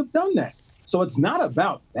 I would have done that. So it's not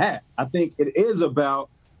about that. I think it is about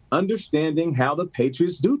understanding how the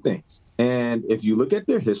Patriots do things. And if you look at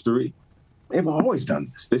their history, they've always done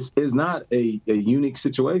this. This is not a unique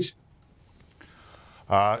situation.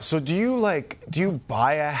 So do you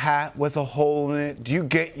buy a hat with a hole in it? Do you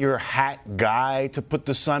get your hat guy to put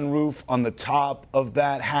the sunroof on the top of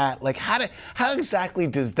that hat? Like, how exactly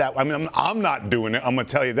does that? I mean, I'm not doing it, I'm going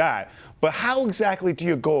to tell you that. But how exactly do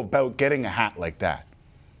you go about getting a hat like that?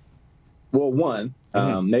 Well, one,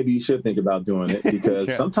 maybe you should think about doing it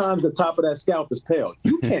because sometimes the top of that scalp is pale.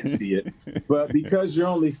 You can't see it, but because you're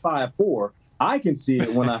only 5'4", I can see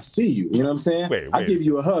it when I see you. You know what I'm saying? I give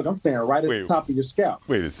you a hug. I'm standing right at the top of your scalp.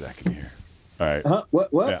 Wait a second here. All right. Huh?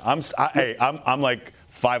 What? Yeah, I'm like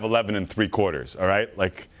 5'11 3/4. All right.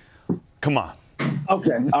 Like, come on.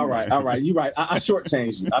 Okay. All right. You're right. I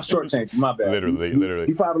shortchanged you. My bad. Literally.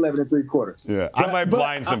 You 5'11 3/4. Yeah. I might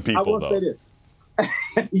blind some people, I will say this.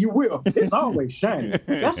 You will. It's always shiny.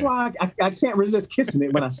 That's why I can't resist kissing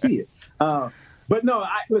it when I see it. But no,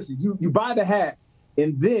 listen. You buy the hat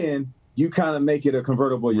and then you kind of make it a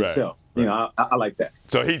convertible yourself. Right. You know, I like that.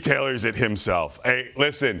 So he tailors it himself. Hey,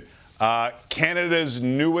 listen, Canada's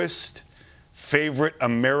newest favorite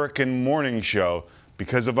American morning show,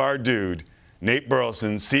 because of our dude, Nate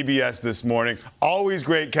Burleson, CBS This Morning. Always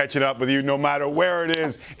great catching up with you, no matter where it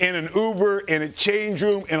is, in an Uber, in a change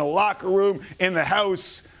room, in a locker room, in the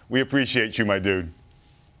house. We appreciate you, my dude.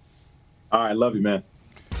 All right, love you, man.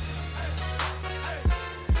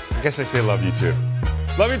 I guess I say love you, too.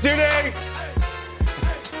 Love you too, Nate.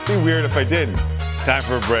 Be weird if I didn't. Time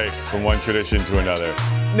for a break from one tradition to another.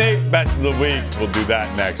 Nate, best of the week. We'll do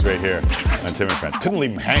that next right here on Tim and Friends. Couldn't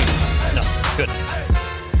leave him hanging. No, good.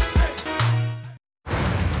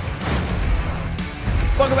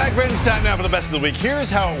 Welcome back, friends. Time now for the best of the week. Here's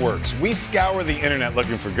how it works. We scour the internet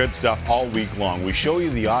looking for good stuff all week long. We show you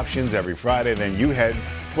the options every Friday, then you head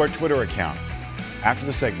to our Twitter account after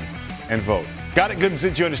the segment and vote. Got it good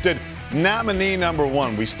since you understood. Nominee number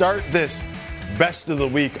 1. We start this best of the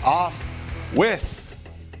week off with,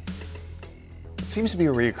 it seems to be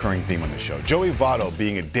a reoccurring theme on the show, Joey Votto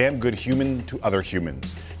being a damn good human to other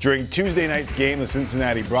humans. During Tuesday night's game, the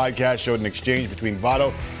Cincinnati broadcast showed an exchange between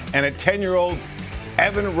Votto and a 10-year-old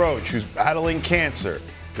Evan Roach, who's battling cancer.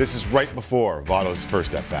 This is right before Votto's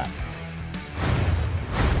first at bat.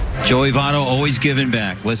 Joey Votto always giving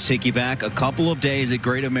back. Let's take you back a couple of days at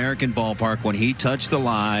Great American Ballpark when he touched the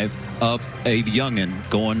live of a youngin'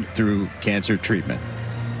 going through cancer treatment.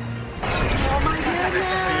 Oh my goodness.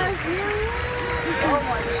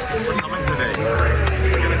 We're coming today.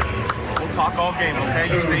 We'll talk all game,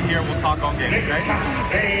 okay? You stay here, we'll talk all game, okay? Great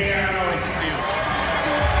to see you.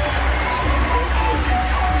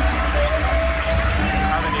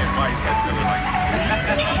 Have any advice? I'd really like to.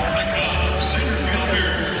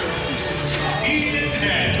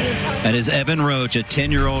 That is Evan Roach, a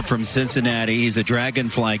 10-year-old from Cincinnati. He's a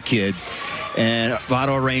Dragonfly kid. And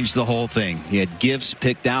Votto arranged the whole thing. He had gifts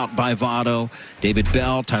picked out by Votto. David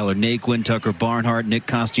Bell, Tyler Naquin, Tucker Barnhart, Nick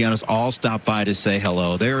Castellanos all stopped by to say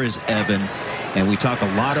hello. There is Evan. And we talk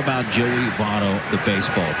a lot about Joey Votto, the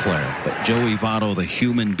baseball player. But Joey Votto, the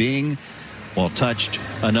human being, well, touched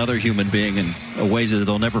another human being in ways that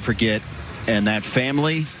they'll never forget. And that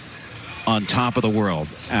family on top of the world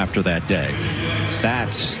after that day.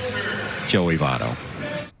 That's Joey Votto.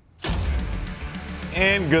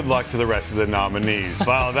 And good luck to the rest of the nominees.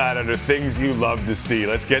 File that under things you love to see.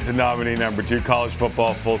 Let's get to nominee number 2, college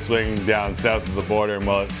football full swing down south of the border. And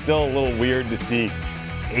while it's still a little weird to see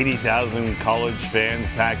 80,000 college fans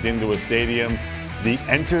packed into a stadium, the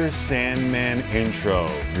Enter Sandman intro,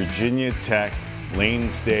 Virginia Tech, Lane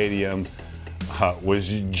Stadium,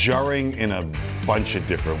 was jarring in a bunch of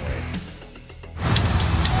different ways.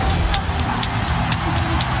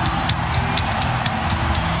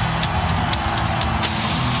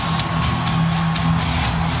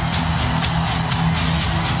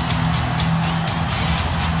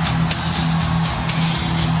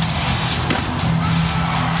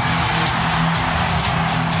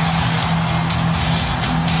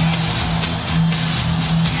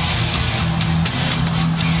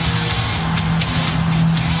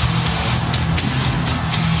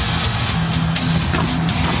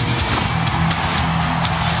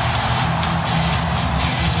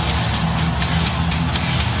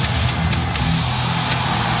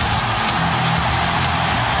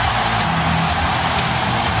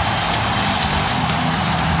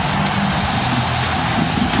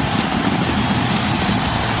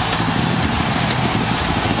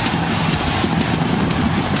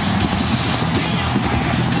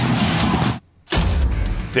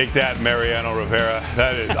 Take that, Mariano Rivera.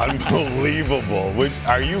 That is unbelievable.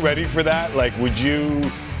 Are you ready for that? Like, we're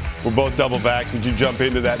both double vax, would you jump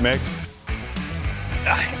into that mix?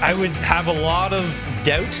 I would have a lot of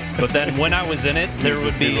doubt, but then when I was in it, there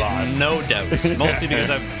would be no doubt. Mostly because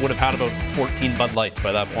I would have had about 14 Bud Lights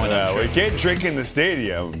by that point. Well, you can't drink in the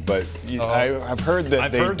stadium, but I've heard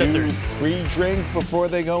that they do pre-drink before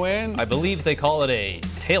they go in. I believe they call it a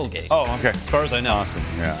tailgate. Oh, okay. As far as I know. Awesome.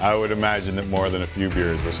 Yeah, I would imagine that more than a few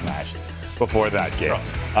beers were smashed before that game.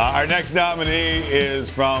 Our next nominee is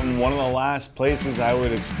from one of the last places I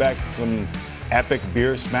would expect some epic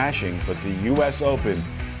beer smashing, but the U.S. Open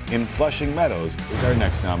in Flushing Meadows is our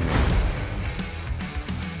next nominee.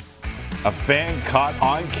 A fan caught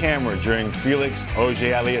on camera during Felix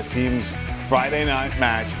Auger-Aliassime's Friday night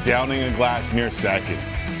match, downing a glass mere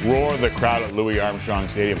seconds. Roar the crowd at Louis Armstrong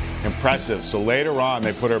Stadium. Impressive. So later on,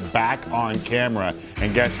 they put her back on camera,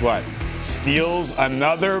 and guess what? Steals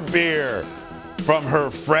another beer from her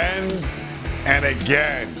friend, and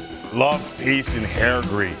again, love, peace, and hair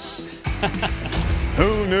grease.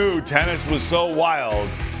 Who knew tennis was so wild?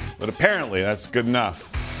 But apparently that's good enough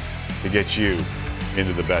to get you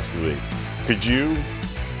into the best of the week. Could you?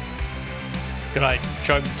 Could I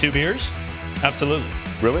chug 2 beers? Absolutely.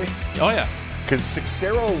 Really? Oh, yeah. Because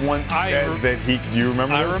Cicero once said that he... Do you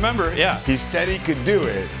remember this? I remember, yeah. He said he could do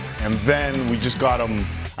it, and then we just got him...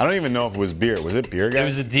 I don't even know if it was beer. Was it beer,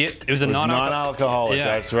 guys? It was non-alcoholic. Yeah.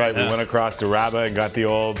 That's right. We went across to Rabba and got the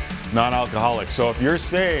old non-alcoholic. So if you're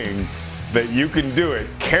saying that you can do it,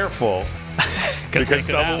 careful, because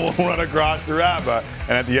someone will run across the Rabba,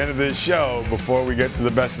 and at the end of this show, before we get to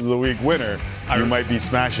the best of the week winner, you might be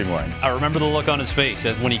smashing one. I remember the look on his face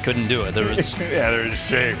as when he couldn't do it. There was there was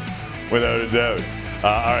shame, without a doubt.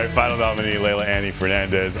 All right, final nominee, Leylah Annie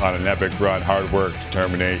Fernandez, on an epic run, hard work,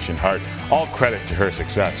 determination, heart. All credit to her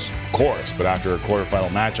success, of course. But after her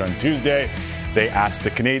quarterfinal match on Tuesday, they asked the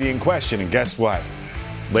Canadian question, and guess what?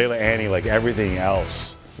 Leylah Annie, like everything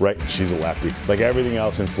else, right? She's a lefty. Like everything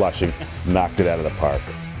else in Flushing, knocked it out of the park.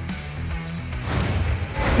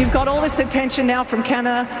 You've got all this attention now from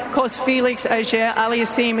Canada. Of course, Felix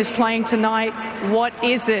Auger-Aliassime is playing tonight. What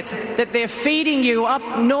is it that they're feeding you up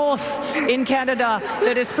north in Canada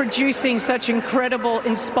that is producing such incredible,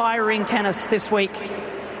 inspiring tennis this week?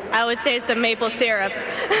 I would say it's the maple syrup.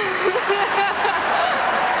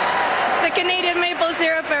 The Canadian maple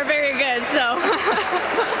syrup are very good, so.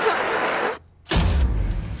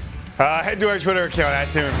 Head to our Twitter account,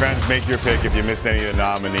 @TimandFriends. Make your pick if you missed any of the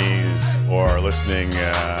nominees or listening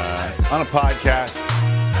on a podcast.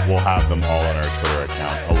 We'll have them all on our Twitter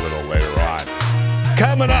account a little later on.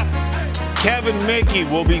 Coming up, Kevin Mickey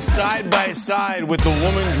will be side by side with the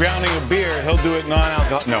woman drowning a beer. He'll do it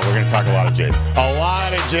non-alcoholic. No, we're going to talk a lot of Jays. A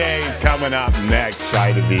lot of Jays coming up next.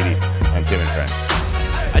 Shai Davidi on Tim and Friends.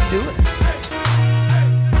 I'd do it.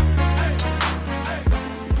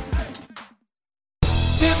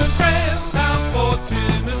 Tim and Friends, time for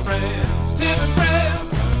Tim and Friends. Tim and Friends.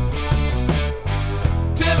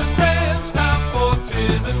 Tim and Friends, time for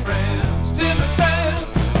Tim and Friends. Tim and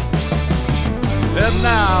Friends. And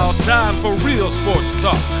now, time for real sports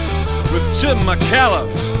talk with Tim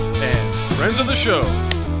McAuliffe and friends of the show.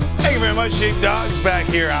 Thank you very much, Sheepdogs. Back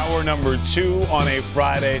here, hour number 2 on a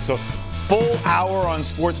Friday. So, full hour on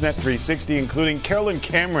Sportsnet 360, including Carolyn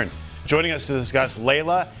Cameron joining us to discuss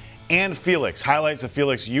Leylah and Felix. Highlights of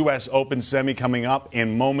Felix U.S. Open semi coming up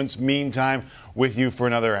in moments. Meantime, with you for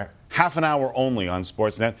another half an hour only on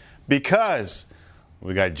Sportsnet, because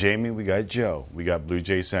we got Jamie, we got Joe, we got Blue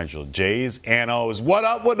Jay Central. Jays and O's. What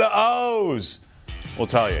up with the O's? We'll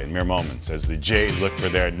tell you in mere moments as the Jays look for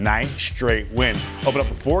their 9th straight win. Open up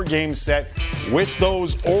a 4-game set with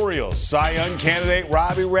those Orioles. Cy Young candidate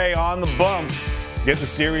Robbie Ray on the bump. Get the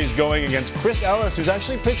series going against Chris Ellis, who's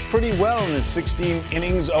actually pitched pretty well in his 16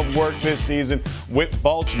 innings of work this season with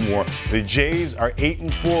Baltimore. The Jays are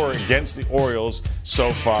 8-4 against the Orioles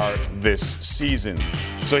so far this season.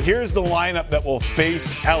 So here's the lineup that will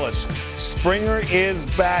face Ellis. Springer is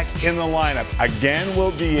back in the lineup. Again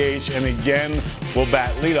will DH and again will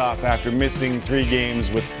bat leadoff after missing 3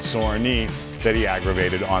 games with the sore knee that he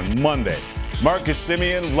aggravated on Monday. Marcus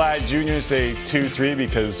Semien, Vlad Jr. say 2-3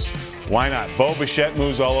 because why not? Bo Bichette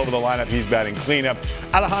moves all over the lineup. He's batting cleanup.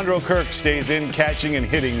 Alejandro Kirk stays in, catching and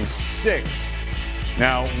hitting 6th.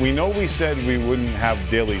 Now, we know we said we wouldn't have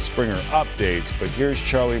daily Springer updates, but here's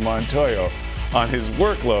Charlie Montoyo on his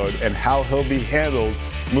workload and how he'll be handled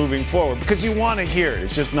moving forward. Because you want to hear it.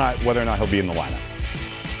 It's just not whether or not he'll be in the lineup.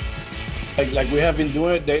 Like we have been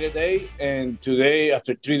doing it day to day, and today,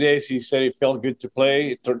 after 3 days, he said it felt good to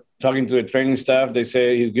play. Talking to the training staff, they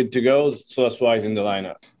say he's good to go, so that's why he's in the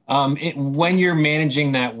lineup. When you're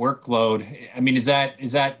managing that workload, I mean, is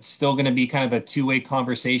that still going to be kind of a two-way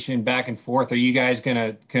conversation back and forth? Are you guys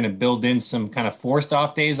going to build in some kind of forced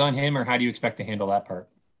off days on him, or how do you expect to handle that part?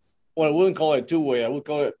 Well, I wouldn't call it a two-way. I would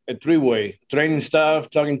call it a 3-way. Training staff,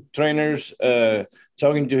 talking to trainers,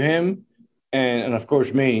 talking to him, and of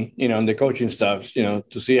course me, and the coaching staff,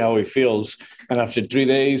 to see how he feels. And after 3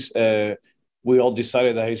 days, we all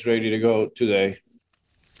decided that he's ready to go today.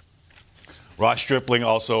 Ross Stripling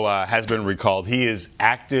also has been recalled. He is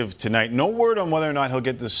active tonight. No word on whether or not he'll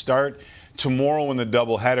get the start tomorrow in the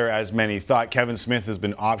doubleheader, as many thought. Kevin Smith has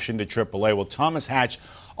been optioned to AAA. Well, Thomas Hatch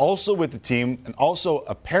also with the team, and also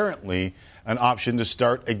apparently an option to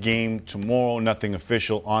start a game tomorrow. Nothing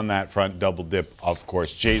official on that front. Double dip, of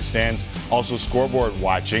course. Jays fans also scoreboard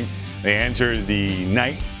watching. They enter the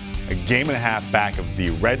night a game and a half back of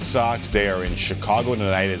the Red Sox. They are in Chicago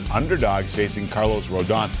tonight as underdogs facing Carlos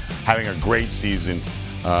Rodon, having a great season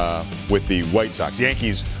with the White Sox.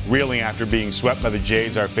 Yankees reeling after being swept by the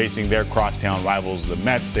Jays are facing their crosstown rivals, the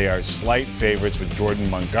Mets. They are slight favorites with Jordan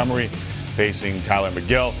Montgomery facing Tyler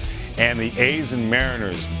McGill. And the A's and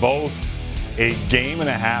Mariners, both a game and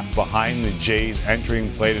a half behind the Jays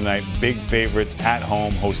entering play tonight. Big favorites at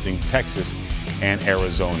home hosting Texas and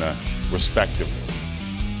Arizona, respectively.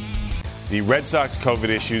 The Red Sox COVID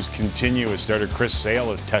issues continue as starter Chris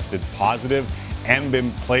Sale has tested positive and been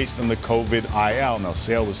placed on the COVID IL. Now,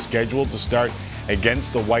 Sale is scheduled to start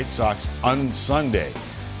against the White Sox on Sunday.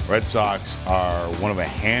 Red Sox are one of a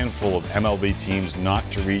handful of MLB teams not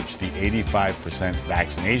to reach the 85%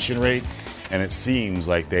 vaccination rate. and it seems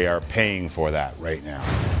like they are paying for that right now.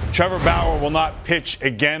 Trevor Bauer will not pitch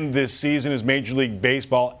again this season as Major League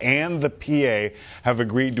Baseball and the PA have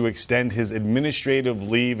agreed to extend his administrative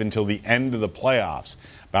leave until the end of the playoffs.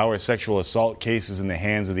 Bauer's sexual assault case is in the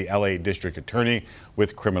hands of the LA District Attorney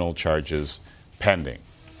with criminal charges pending.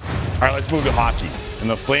 All right, let's move to hockey. And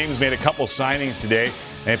the Flames made a couple signings today.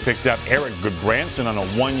 They picked up Eric Goodbranson on a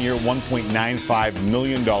one-year, $1.95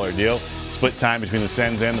 million deal. Split time between the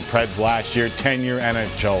Sens and the Preds last year. 10-year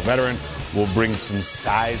NHL veteran will bring some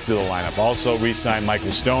size to the lineup. Also re-signed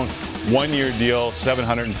Michael Stone. One-year deal,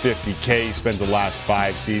 $750K. He spent the last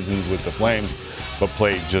 5 seasons with the Flames, but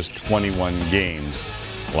played just 21 games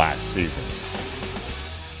last season.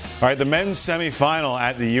 All right, the men's semifinal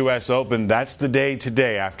at the U.S. Open, that's the day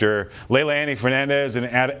today after Leilani Fernandez and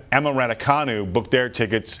Emma Raducanu booked their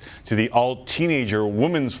tickets to the all-teenager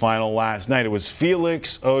women's final last night. It was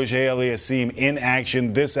Felix Auger-Aliassime in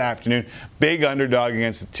action this afternoon. Big underdog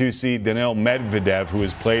against the 2-seed Daniil Medvedev, who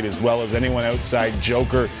has played as well as anyone outside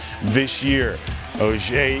Joker this year.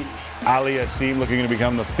 Auger-Aliassime looking to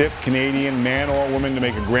become the 5th Canadian man or woman to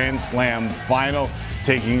make a Grand Slam final,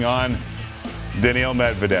 taking on Daniil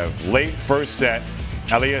Medvedev. Late first set,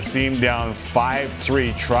 Aliassime down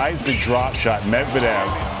 5-3, tries the drop shot.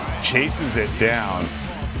 Medvedev chases it down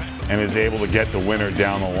and is able to get the winner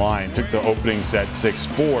down the line. Took the opening set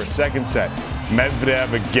 6-4. Second set,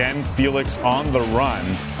 Medvedev again, Felix on the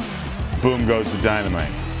run. Boom goes the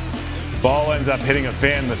dynamite. Ball ends up hitting a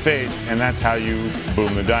fan in the face, and that's how you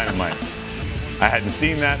boom the dynamite. I hadn't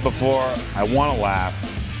seen that before. I want to laugh,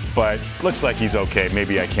 but looks like he's okay.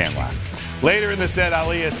 Maybe I can't laugh. Later in the set,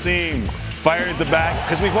 Aliassime fires the back,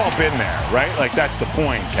 because we've all been there, right? Like, that's the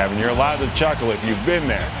point, Kevin. You're allowed to chuckle if you've been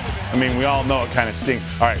there. I mean, we all know it kind of stinks.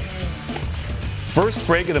 All right. First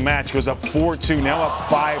break of the match goes up 4-2, now up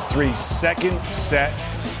 5-3. Second set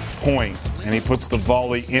point, and he puts the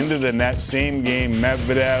volley into the net. Same game,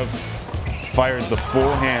 Medvedev fires the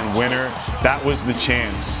forehand winner. That was the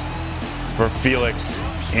chance for Felix,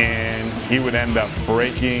 and he would end up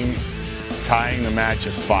breaking, tying the match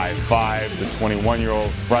at 5-5. The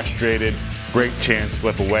 21-year-old frustrated, great chance,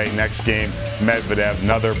 slip away. Next game, Medvedev,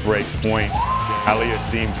 another break point.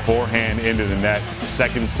 Aliassime forehand into the net.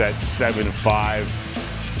 Second set, 7-5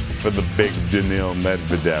 for the big Daniil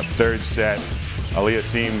Medvedev. Third set,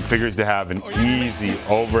 Aliassime figures to have an easy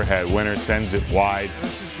overhead winner, sends it wide.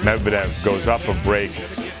 Medvedev goes up a break.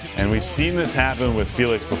 And we've seen this happen with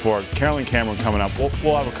Felix before. Carolyn Cameron coming up.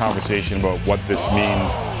 We'll have a conversation about what this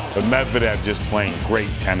means. But Medvedev just playing great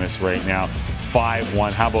tennis right now.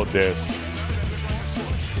 5-1. How about this?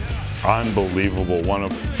 Unbelievable. One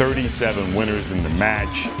of 37 winners in the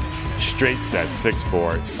match. Straight set,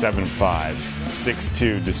 6-4, 7-5,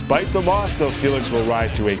 6-2. Despite the loss, though, Felix will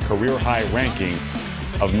rise to a career-high ranking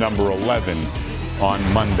of number 11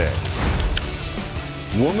 on Monday.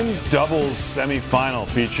 Women's doubles semifinal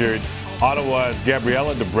featured Ottawa's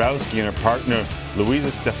Gabriela Dabrowski and her partner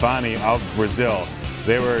Luisa Stefani of Brazil.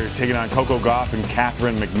 They were taking on Coco Gauff and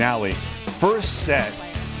Catherine McNally. First set,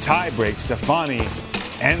 tie break. Stefani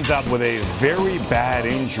ends up with a very bad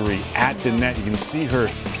injury at the net. You can see her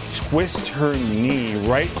twist her knee,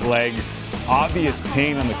 right leg, obvious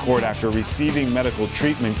pain on the court after receiving medical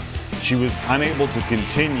treatment. She was unable to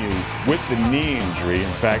continue with the knee injury.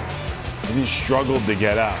 In fact, he struggled to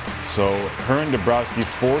get up. So her and Dabrowski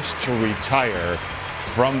forced to retire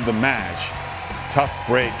from the match. Tough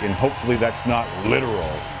break, and hopefully that's not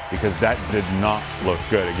literal, because that did not look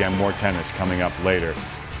good. Again, more tennis coming up later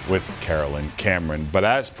with Carolyn Cameron. But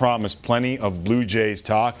as promised, plenty of Blue Jays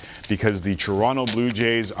talk, because the Toronto Blue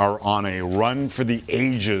Jays are on a run for the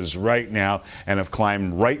ages right now and have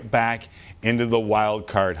climbed right back into the wild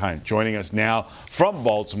card hunt. Joining us now from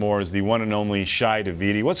Baltimore is the one and only Shi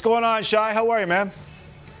Davidi. What's going on, Shi? How are you, man?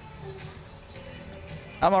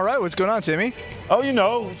 I'm all right. What's going on, Timmy? Oh, you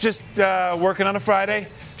know, just working on a Friday,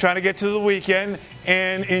 trying to get to the weekend,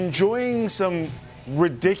 and enjoying some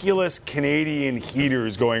ridiculous Canadian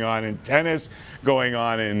heaters going on in tennis, going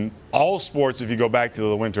on in all sports if you go back to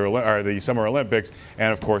the Winter or the Summer Olympics,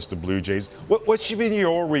 and of course the Blue Jays. What's been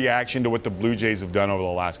your reaction to what the Blue Jays have done over the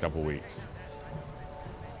last couple of weeks?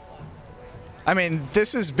 I mean,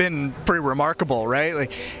 this has been pretty remarkable, right?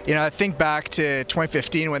 Like, you know, I think back to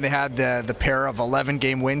 2015 when they had the pair of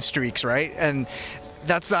 11-game win streaks, right? And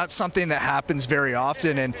that's not something that happens very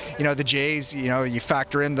often. And, you know, the Jays, you know, you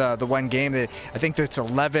factor in the one game, I think that's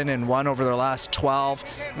 11-1 over their last 12,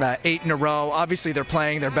 8 in a row. Obviously, they're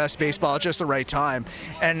playing their best baseball at just the right time.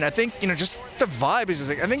 And I think, you know, just the vibe is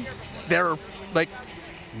like, I think they're like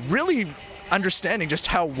really understanding just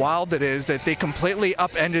how wild it is that they completely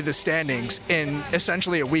upended the standings in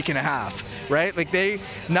essentially a week and a half, right? Like, they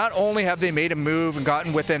not only have they made a move and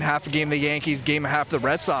gotten within half a game of the Yankees, game and a half of the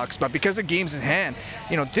Red Sox, but because of games in hand,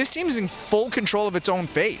 this team is in full control of its own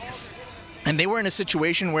fate. And they were in a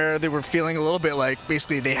situation where they were feeling a little bit like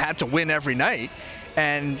basically they had to win every night.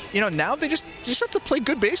 And, now they just have to play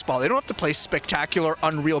good baseball. They don't have to play spectacular,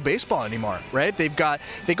 unreal baseball anymore, right? They go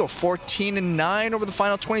 14-9 over the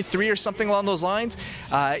final 23 or something along those lines.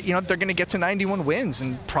 They're going to get to 91 wins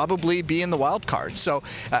and probably be in the wild card. So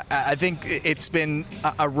I think it's been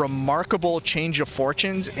a remarkable change of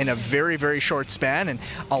fortunes in a very, very short span. And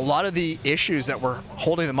a lot of the issues that were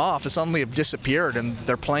holding them off suddenly have disappeared, and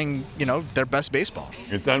they're playing, their best baseball.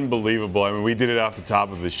 It's unbelievable. I mean, we did it off the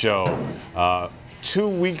top of the show. 2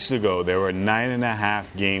 weeks ago, they were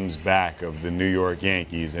 9.5 games back of the New York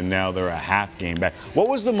Yankees, and now they're a half game back. What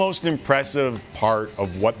was the most impressive part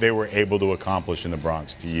of what they were able to accomplish in the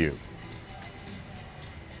Bronx to you?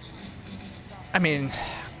 I mean,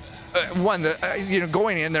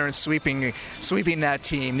 going in there and sweeping that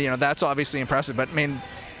team, that's obviously impressive. But I mean,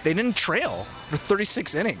 they didn't trail for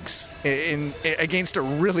 36 innings against a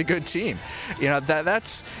really good team.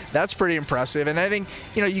 That's pretty impressive. And I think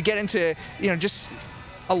you get into just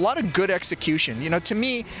a lot of good execution. To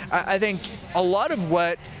me, I think a lot of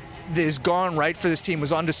what has gone right for this team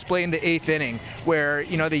was on display in the 8th inning, where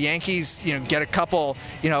the Yankees get a couple,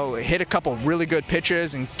 hit a couple really good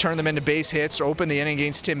pitches and turn them into base hits to open the inning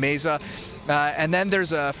against Tim Meza. And then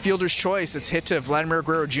there's a fielder's choice that's hit to Vladimir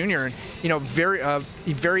Guerrero Jr. And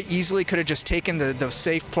he very easily could have just taken the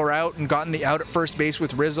safe pour out and gotten the out at first base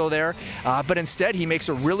with Rizzo there. But instead, he makes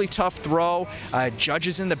a really tough throw,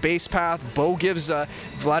 judges in the base path. Bo gives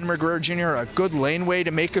Vladimir Guerrero Jr. a good laneway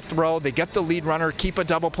to make a throw. They get the lead runner, keep a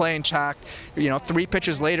double play intact. 3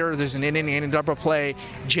 pitches later, there's an inning and a double play,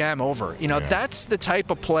 jam over. That's the type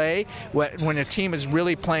of play when a team is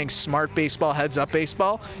really playing smart baseball, heads up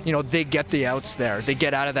baseball. They get the outs there. They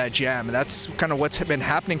get out of that jam. And that's kind of what's been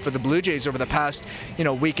happening for the Blue Jays over the past,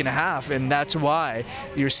 week and a half. And that's why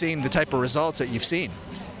you're seeing the type of results that you've seen.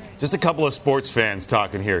 Just a couple of sports fans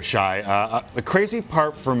talking here, Shai. The crazy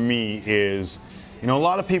part for me is, a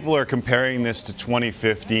lot of people are comparing this to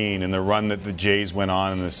 2015 and the run that the Jays went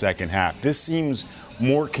on in the second half. This seems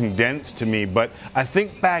more condensed to me, but I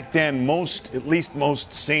think back then at least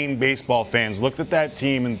most sane baseball fans looked at that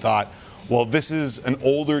team and thought, well, this is an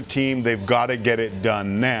older team. They've got to get it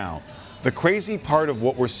done now. The crazy part of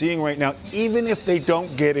what we're seeing right now, even if they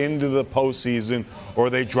don't get into the postseason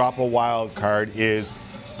or they drop a wild card, is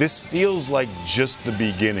this feels like just the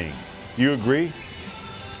beginning. Do you agree?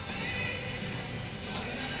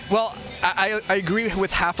 Well, I agree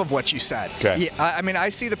with half of what you said. Okay. Yeah, I mean, I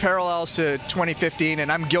see the parallels to 2015,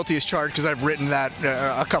 and I'm guilty as charged because I've written that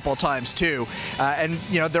a couple of times too. And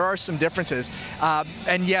there are some differences.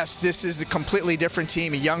 And yes, this is a completely different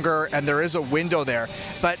team, younger, and there is a window there.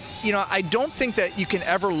 But I don't think that you can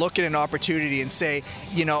ever look at an opportunity and say,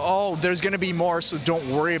 there's going to be more, so don't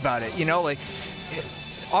worry about it.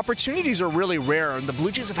 Opportunities are really rare, and the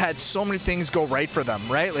Blue Jays have had so many things go right for them,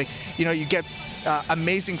 right? You get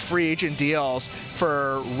amazing free agent deals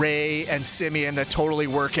for Ray and Simeon that totally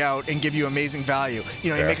work out and give you amazing value.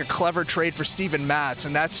 You make a clever trade for Steven Matz,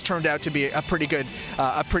 and that's turned out to be a pretty good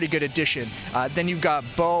addition. Then you've got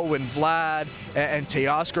Bo and Vlad and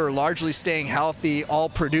Teoscar largely staying healthy, all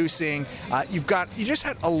producing. You just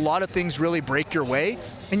had a lot of things really break your way,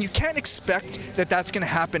 and you can't expect that that's going to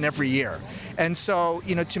happen every year. And so,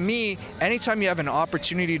 to me, anytime you have an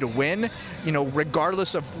opportunity to win,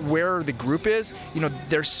 regardless of where the group is,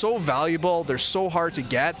 they're so valuable, they're so hard to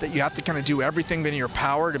get that you have to kind of do everything within your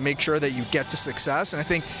power to make sure that you get to success. And I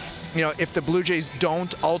think, if the Blue Jays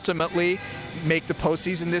don't ultimately make the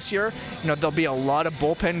postseason this year, there'll be a lot of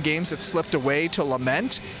bullpen games that slipped away to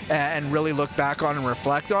lament and really look back on and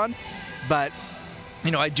reflect on. But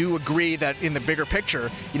I do agree that in the bigger picture,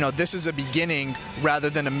 this is a beginning rather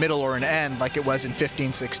than a middle or an end like it was in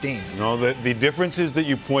 15-16. The differences that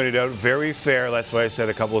you pointed out, very fair. That's why I said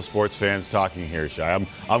a couple of sports fans talking here, Shai.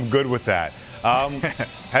 I'm good with that.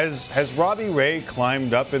 Has Robbie Ray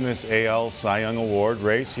climbed up in this AL Cy Young Award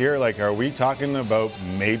race here? Are we talking about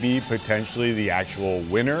maybe potentially the actual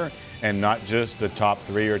winner and not just a top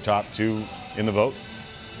 3 or top 2 in the vote?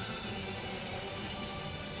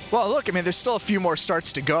 Well, look, I mean, there's still a few more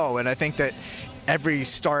starts to go, and I think that every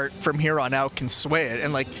start from here on out can sway it.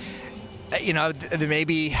 And,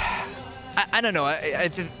 maybe, I don't know.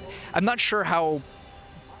 I'm not sure how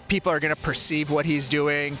people are going to perceive what he's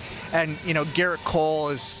doing. And, Garrett Cole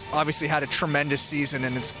has obviously had a tremendous season,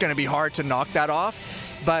 and it's going to be hard to knock that off.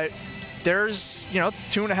 But, there's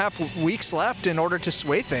 2.5 weeks left in order to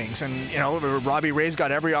sway things, and Robbie Ray's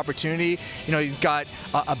got every opportunity. He's got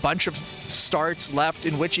a bunch of starts left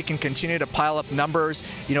in which he can continue to pile up numbers.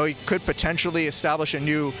 He could potentially establish a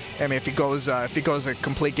new. If he goes a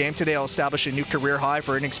complete game today, he'll establish a new career high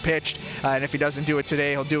for innings pitched. And if he doesn't do it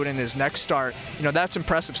today, he'll do it in his next start. That's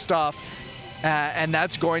impressive stuff, and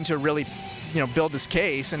that's going to really build his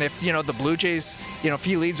case. And if the Blue Jays, if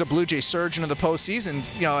he leads a Blue Jay surge into the postseason,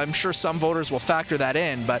 I'm sure some voters will factor that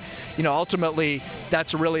in. But ultimately,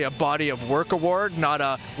 that's really a body of work award, not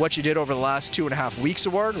a what you did over the last 2.5 weeks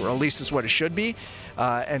award, or at least it's what it should be.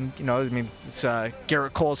 It's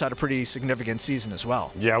Garrett Cole's had a pretty significant season as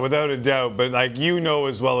well. Yeah, without a doubt. But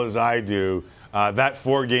as well as I do, that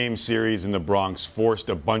 4-game series in the Bronx forced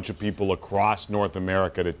a bunch of people across North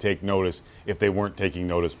America to take notice if they weren't taking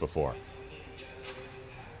notice before.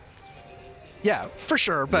 Yeah, for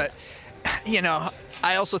sure. But,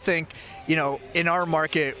 I also think, in our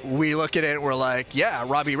market, we look at it and we're like, yeah,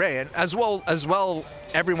 Robbie Ray. And as well,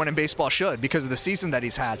 everyone in baseball should because of the season that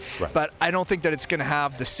he's had. Right. But I don't think that it's going to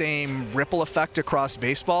have the same ripple effect across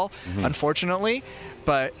baseball, unfortunately.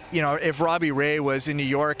 But, if Robbie Ray was in New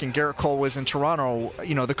York and Garrett Cole was in Toronto,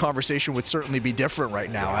 the conversation would certainly be different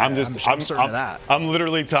right now. I'm certain of that. I'm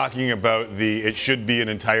literally talking about it should be an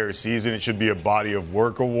entire season. It should be a body of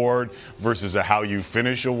work award versus a how you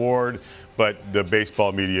finish award. But the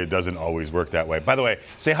baseball media doesn't always work that way. By the way,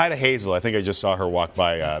 say hi to Hazel. I think I just saw her walk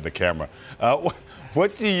by the camera.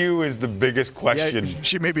 What to you is the biggest question? Yeah,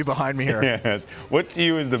 she may be behind me here. Yes. What to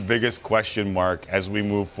you is the biggest question mark as we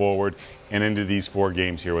move forward and into these 4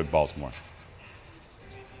 games here with Baltimore?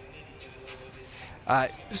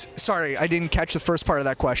 Sorry, I didn't catch the first part of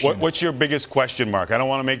that question. What's your biggest question mark? I don't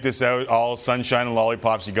want to make this out all sunshine and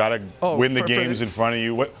lollipops. You got to win the games in front of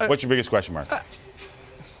you. What's your biggest question mark?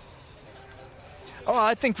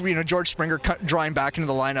 I think George Springer drawing back into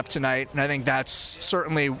the lineup tonight, and I think that's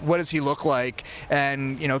certainly what does he look like,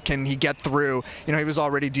 and can he get through? He was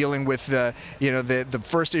already dealing with the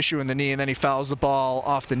first issue in the knee, and then he fouls the ball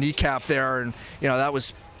off the kneecap there, and that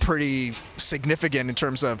was pretty significant in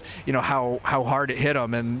terms of how hard it hit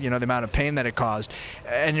him and the amount of pain that it caused.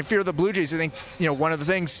 And if you're the Blue Jays, I think one of the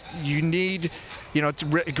things you need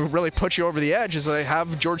to really put you over the edge is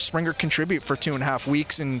have George Springer contribute for 2.5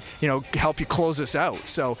 weeks and help you close this out.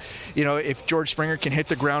 So if George Springer can hit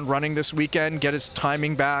the ground running this weekend, get his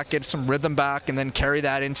timing back, get some rhythm back, and then carry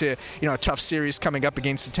that into a tough series coming up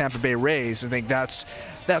against the Tampa Bay Rays, I think that's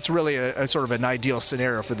really a sort of an ideal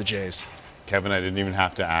scenario for the Jays. Kevin, I didn't even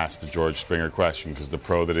have to ask the George Springer question because the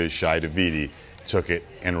pro that is Shai Davidi took it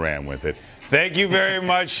and ran with it. Thank you very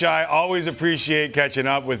much, Shai. Always appreciate catching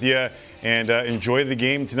up with you, and enjoy the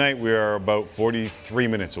game tonight. We are about 43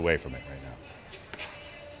 minutes away from it right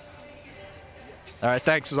now. All right,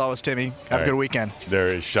 thanks as always, Timmy. Have a good weekend. There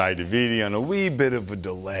is Shai Davidi on a wee bit of a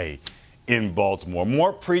delay in Baltimore.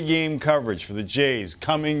 More pregame coverage for the Jays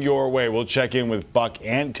coming your way. We'll check in with Buck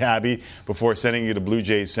and Tabby before sending you to Blue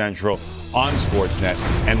Jays Central on Sportsnet,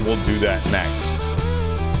 and we'll do that next.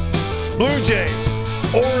 Blue Jays,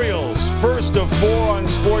 Orioles, first of 4 on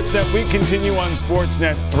Sportsnet. We continue on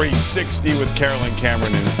Sportsnet 360 with Carolyn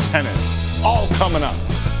Cameron in tennis. All coming up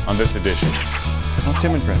on this edition of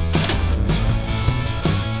Tim and Friends.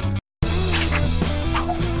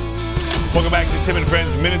 Welcome back to Tim and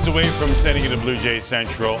Friends. Minutes away from sending you to Blue Jays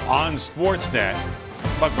Central on Sportsnet.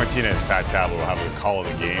 Buck Martinez, Pat Tabler will have a call of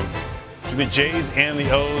the game to the Jays and the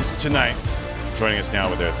O's tonight. Joining us now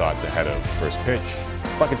with their thoughts ahead of first pitch.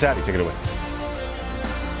 Buck and Tabby, take it away.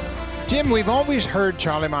 Tim, we've always heard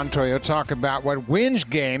Charlie Montoyo talk about what wins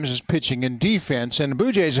games is pitching and defense, and the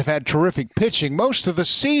Blue Jays have had terrific pitching most of the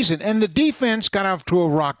season, and the defense got off to a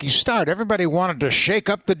rocky start. Everybody wanted to shake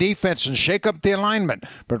up the defense and shake up the alignment,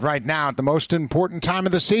 but right now, at the most important time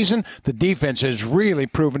of the season, the defense has really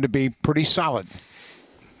proven to be pretty solid.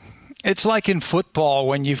 It's like in football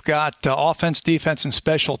when you've got offense, defense, and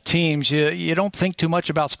special teams. You don't think too much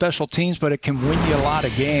about special teams, but it can win you a lot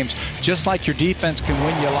of games. Just like your defense can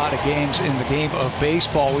win you a lot of games in the game of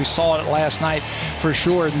baseball. We saw it last night for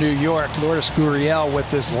sure in New York. Lourdes Gurriel with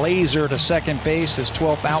this laser to second base, his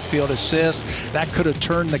 12th outfield assist. That could have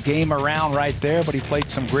turned the game around right there, but he played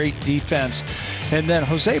some great defense. And then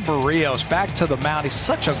Jose Barrios back to the mound. He's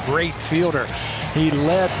such a great fielder. He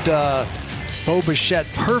led Bo Bichette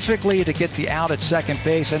perfectly to get the out at second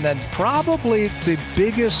base, and then probably the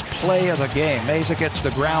biggest play of the game. Meza gets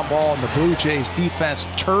the ground ball, and the Blue Jays defense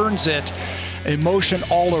turns it in motion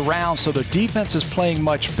all around, so the defense is playing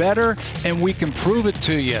much better, and we can prove it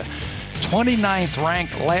to you. 29th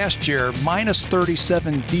ranked last year, minus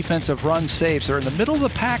 37 defensive run saves. They're in the middle of the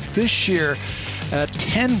pack this year.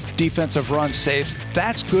 10 defensive run saves.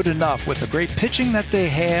 That's good enough. With the great pitching that they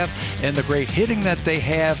have and the great hitting that they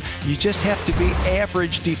have, you just have to be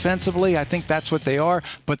average defensively. I think that's what they are,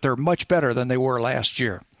 but they're much better than they were last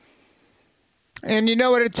year. And you know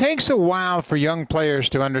what? It takes a while for young players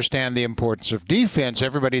to understand the importance of defense.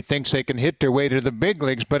 Everybody thinks they can hit their way to the big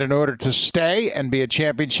leagues, but in order to stay and be a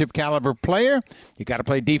championship caliber player, you got to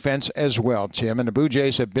play defense as well, Tim. And the Blue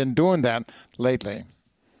Jays have been doing that lately.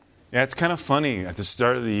 Yeah, it's kind of funny. At the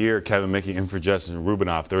start of the year, Kevin Mickey in for Justin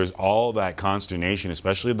Rubinoff, there was all that consternation,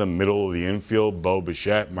 especially the middle of the infield. Bo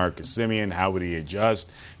Bichette, Marcus Semien, how would he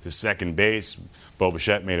adjust to second base? Bo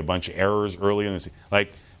Bichette made a bunch of errors early in the season.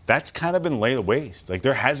 That's kind of been laid to waste.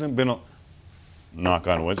 There hasn't been knock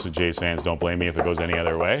on wood, so Jays fans don't blame me if it goes any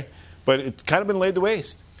other way, but it's kind of been laid to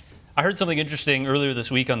waste. I heard something interesting earlier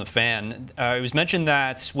this week on The Fan. It was mentioned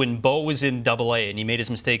that when Bo was in AA and he made his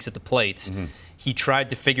mistakes at the plate, he tried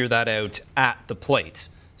to figure that out at the plate.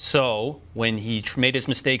 So when he made his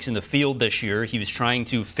mistakes in the field this year, he was trying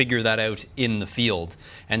to figure that out in the field.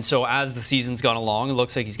 And so as the season's gone along, it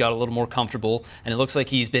looks like he's got a little more comfortable, and it looks like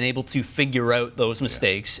he's been able to figure out those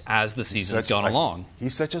mistakes as the season's gone along.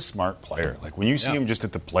 He's such a smart player. When you see him just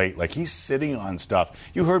at the plate, he's sitting on stuff.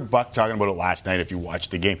 You heard Buck talking about it last night if you watched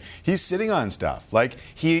the game. He's sitting on stuff.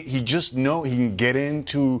 He just knows he can get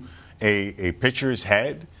into a pitcher's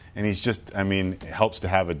head. And he's just, it helps to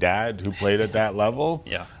have a dad who played at that level.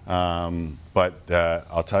 Yeah. But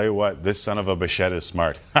I'll tell you what, this son of a Bichette is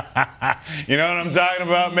smart. You know what I'm talking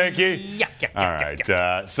about, Mickey? Yeah. All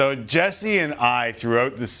right. So Jesse and I,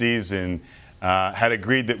 throughout the season, had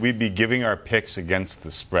agreed that we'd be giving our picks against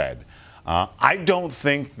the spread. I don't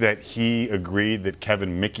think that he agreed that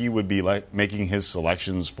Kevin Mickey would be making his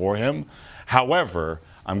selections for him. However,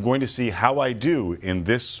 I'm going to see how I do in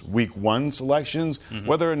this Week 1 selections,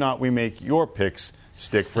 whether or not we make your picks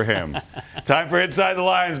stick for him. Time for Inside the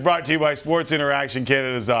Lions, brought to you by Sports Interaction,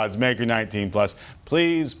 Canada's odds maker 19+.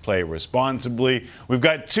 Please play responsibly. We've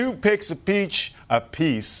got 2 picks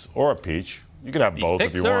apiece, or a peach. You could have both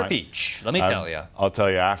if you want. These picks are a peach, let me tell you. I'll tell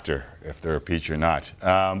you after if they're a peach or not.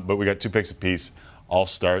 But we got 2 picks apiece. I'll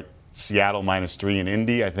start. Seattle -3 in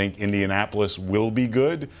Indy. I think Indianapolis will be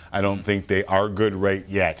good. I don't think they are good right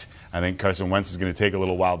yet. I think Carson Wentz is going to take a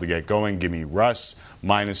little while to get going. Give me Russ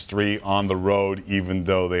 -3 on the road, even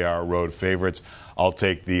though they are road favorites. I'll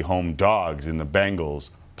take the home dogs in the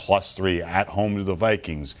Bengals +3 at home to the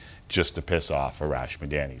Vikings just to piss off Arash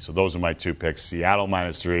Madani. So those are my 2 picks. Seattle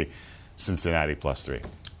 -3, Cincinnati +3.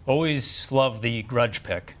 Always love the grudge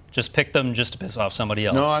pick. Just pick them just to piss off somebody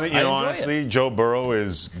else. No, I think, honestly, Joe Burrow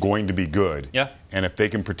is going to be good. Yeah. And if they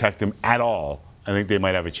can protect him at all, I think they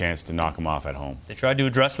might have a chance to knock him off at home. They tried to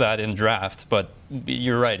address that in draft, but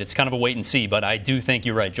you're right. It's kind of a wait and see, but I do think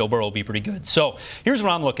you're right. Joe Burrow will be pretty good. So here's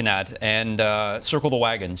what I'm looking at, and circle the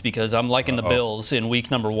wagons, because I'm liking the Bills in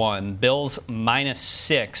week number 1. Bills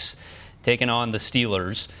 -6 taking on the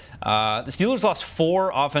Steelers. The Steelers lost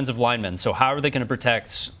 4 offensive linemen, so how are they going to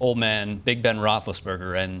protect old man Big Ben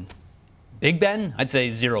Roethlisberger? And Big Ben? I'd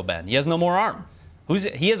say Zero Ben. He has no more arm.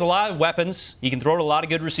 He has a lot of weapons. He can throw to a lot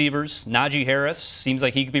of good receivers. Najee Harris seems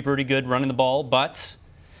like he could be pretty good running the ball, but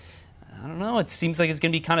I don't know. It seems like it's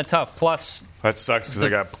going to be kind of tough. Plus, that sucks because I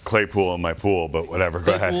got Claypool in my pool, but whatever.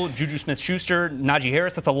 Go ahead. Claypool, Juju Smith-Schuster, Najee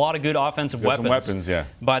Harris. That's a lot of good offensive weapons. Some weapons, yeah.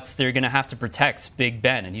 But they're going to have to protect Big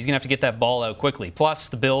Ben, and he's going to have to get that ball out quickly. Plus,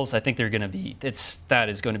 the Bills, I think they're going to be. That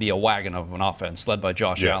is going to be a wagon of an offense led by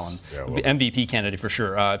Josh Allen, MVP candidate for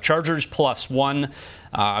sure. Chargers +1.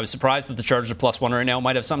 I was surprised that the Chargers are +1 right now. It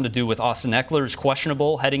might have something to do with Austin Eckler is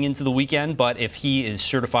questionable heading into the weekend, but if he is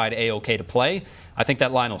certified A-OK to play, I think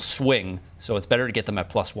that line will swing. So it's better to get them at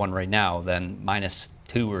 +1 right now than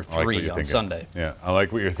 -2 or 3 on Sunday. Yeah, I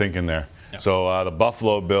like what you're thinking there. Yeah. So the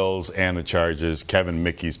Buffalo Bills and the Chargers, Kevin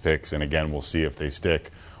Mickey's picks, and again, we'll see if they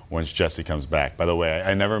stick once Jesse comes back. By the way,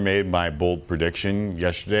 I never made my bold prediction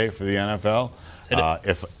yesterday for the NFL.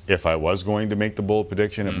 If I was going to make the bold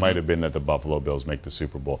prediction, it might have been that the Buffalo Bills make the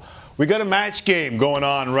Super Bowl. We got a match game going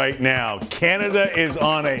on right now. Canada is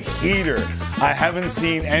on a heater. I haven't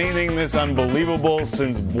seen anything this unbelievable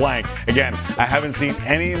since blank. Again, I haven't seen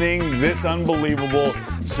anything this unbelievable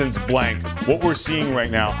since blank. What we're seeing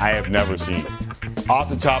right now, I have never seen. Off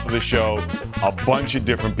the top of the show, a bunch of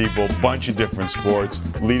different people, bunch of different sports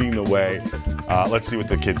leading the way. Let's see what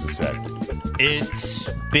the kids have said. It's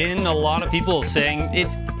been a lot of people saying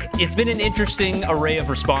it's been an interesting array of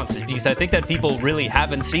responses, because I think that people really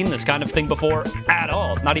haven't seen this kind of thing before at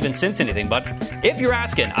all, not even since anything. But if you're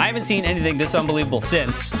asking, I haven't seen anything this unbelievable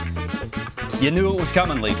since. You knew it was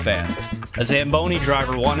coming, Leaf fans. A Zamboni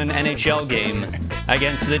driver won an NHL game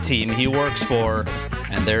against the team he works for,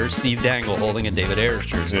 and there's Steve Dangle holding a David Ayers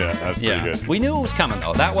jersey. Yeah, that's pretty good. We knew it was coming,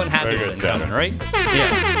 though. That one had to have been coming, right?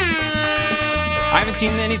 Yeah. I haven't seen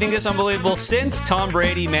anything this unbelievable since Tom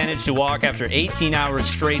Brady managed to walk after 18 hours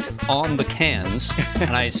straight on the cans.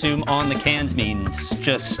 And I assume on the cans means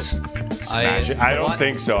just... Smash it. I don't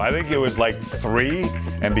think so. I think it was like 3,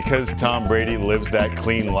 and because Tom Brady lives that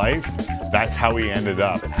clean life, that's how he ended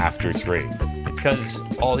up after 3. It's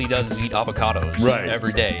because all he does is eat avocados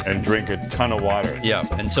every day. And drink a ton of water. Yeah,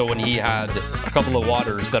 and so when he had a couple of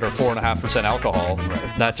waters that are 4.5% alcohol,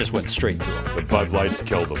 that just went straight through him. The Bud Lights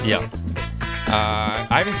killed him. Yeah.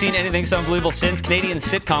 I haven't seen anything so unbelievable since Canadian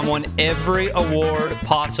sitcom won every award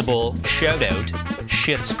possible. Shout out,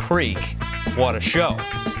 Schitt's Creek. What a show.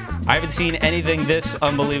 I haven't seen anything this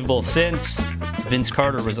unbelievable since Vince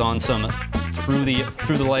Carter was on some through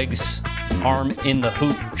the legs, arm in the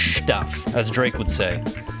hoop stuff, as Drake would say.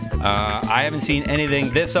 I haven't seen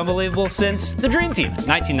anything this unbelievable since the Dream Team,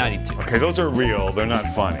 1992. Okay, those are real. They're not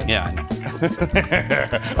funny. Yeah, I know.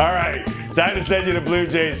 All right, time to send you to Blue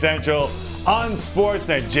Jays Central. On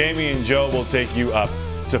Sportsnet, Jamie and Joe will take you up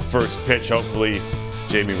to first pitch. Hopefully,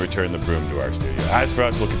 Jamie returned the broom to our studio. As for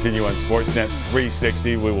us, we'll continue on Sportsnet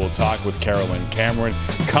 360. We will talk with Carolyn Cameron.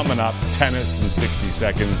 Coming up, tennis in 60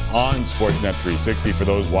 seconds on Sportsnet 360 for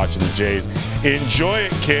those watching the Jays. Enjoy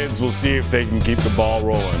it, kids. We'll see if they can keep the ball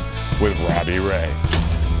rolling with Robbie Ray.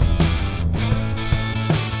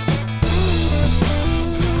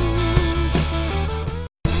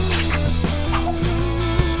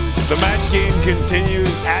 The match game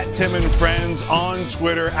continues at Tim and Friends on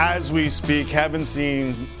Twitter as we speak. Haven't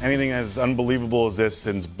seen anything as unbelievable as this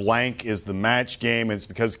since blank is the match game. It's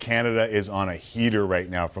because Canada is on a heater right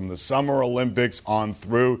now from the Summer Olympics on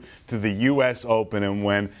through to the U.S. Open. And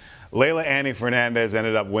when Leylah Annie Fernandez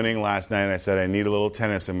ended up winning last night, I said, I need a little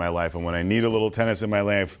tennis in my life. And when I need a little tennis in my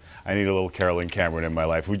life, I need a little Carolyn Cameron in my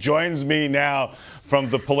life, who joins me now from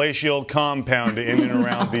the palatial compound in and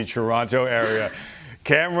around the Toronto area.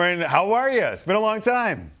 Cameron, how are you? It's been a long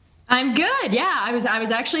time. I'm good. Yeah, I was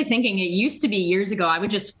actually thinking it used to be years ago I would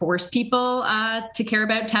just force people to care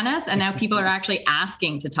about tennis, and now people are actually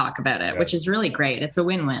asking to talk about it, which is really great. It's a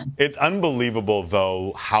win-win. It's unbelievable,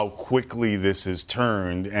 though, how quickly this has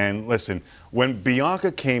turned. And listen, when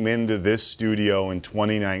Bianca came into this studio in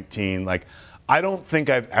 2019, I don't think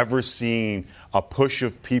I've ever seen a push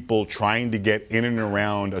of people trying to get in and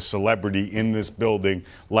around a celebrity in this building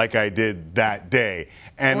like I did that day.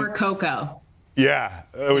 Or Coco. Yeah,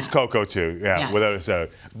 it was Coco too. Yeah, without a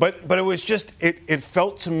doubt. But it was just, it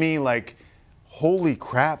felt to me like, holy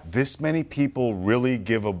crap, this many people really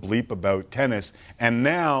give a bleep about tennis. And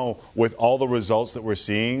now, with all the results that we're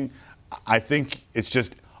seeing, I think it's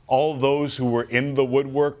just all those who were in the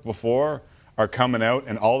woodwork before are coming out,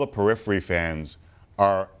 and all the periphery fans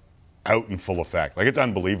are out in full effect. It's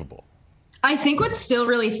unbelievable. I think what's still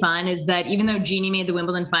really fun is that even though Jeannie made the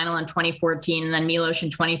Wimbledon final in 2014 and then Milos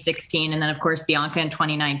in 2016 and then, of course, Bianca in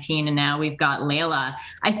 2019 and now we've got Leylah,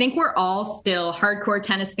 I think we're all still hardcore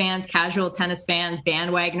tennis fans, casual tennis fans,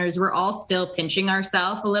 bandwagoners. We're all still pinching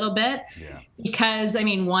ourselves a little bit because, I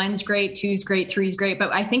mean, 1's great, 2's great, 3's great.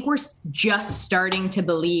 But I think we're just starting to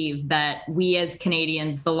believe that we as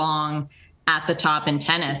Canadians belong at the top in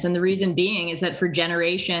tennis. And the reason being is that for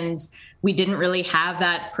generations, we didn't really have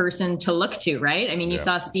that person to look to, right? I mean, you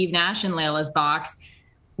saw Steve Nash in Leylah's box.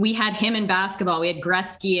 We had him in basketball. We had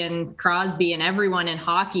Gretzky and Crosby and everyone in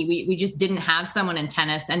hockey. We just didn't have someone in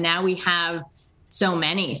tennis. And now we have so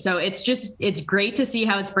many. So it's great to see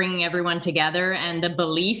how it's bringing everyone together, and the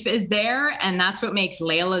belief is there. And that's what makes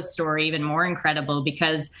Leylah's story even more incredible,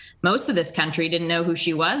 because most of this country didn't know who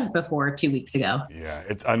she was before 2 weeks ago. Yeah,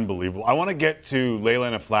 it's unbelievable. I want to get to Leylah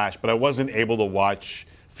in a flash, but I wasn't able to watch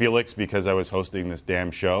Felix because I was hosting this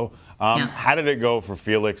damn show. How did it go for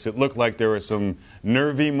Felix? It looked like there were some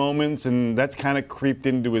nervy moments, and that's kind of creeped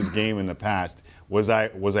into his game in the past. Was I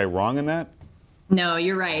wrong in that? No,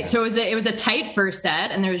 you're right. So it was a tight first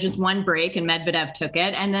set, and there was just one break, and Medvedev took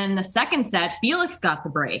it. And then the second set, Felix got the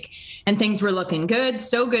break, and things were looking good.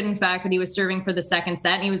 So good, in fact, that he was serving for the second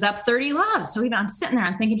set, and he was up 30-love. So I'm sitting there,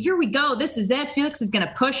 I'm thinking, here we go. This is it. Felix is going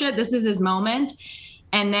to push it. This is his moment.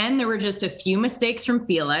 And then there were just a few mistakes from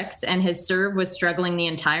Felix, and his serve was struggling the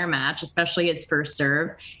entire match, especially his first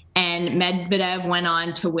serve. And Medvedev went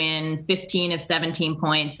on to win 15 of 17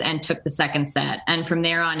 points and took the second set. And from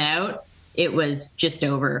there on out, it was just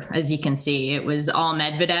over. As you can see, it was all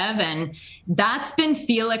Medvedev. And that's been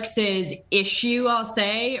Felix's issue, I'll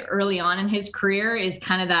say, early on in his career, is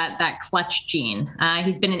kind of that clutch gene.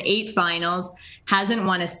 He's been in 8 finals, hasn't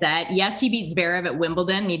won a set. Yes, he beat Zverev at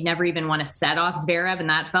Wimbledon. He'd never even won a set off Zverev, and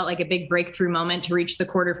that felt like a big breakthrough moment to reach the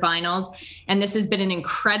quarterfinals. And this has been an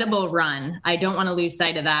incredible run. I don't want to lose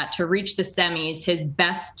sight of that, to reach the semis, his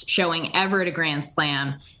best showing ever at a Grand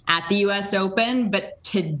Slam at the U.S. Open. But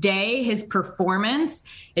today, his performance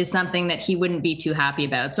is something that he wouldn't be too happy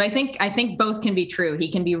about. So I think both can be true.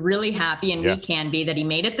 He can be really happy, and we can be, that he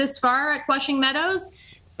made it this far at Flushing Meadows,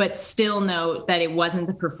 but still note that it wasn't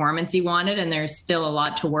the performance he wanted, and there's still a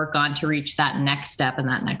lot to work on to reach that next step and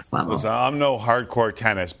that next level. Listen, I'm no hardcore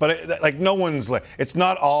tennis, but it's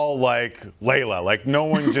not all like Layla. Like, no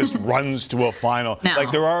one just runs to a final. No.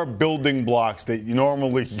 Like, there are building blocks that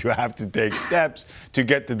normally you have to take steps to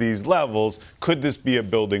get to these levels. Could this be a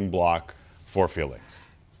building block for Felix?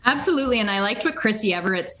 Absolutely. And I liked what Chrissy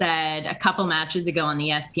Everett said a couple matches ago on the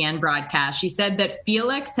ESPN broadcast. She said that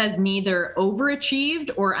Felix has neither overachieved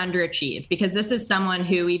or underachieved, because this is someone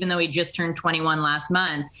who, even though he just turned 21 last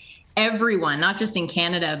month, everyone, not just in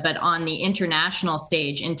Canada, but on the international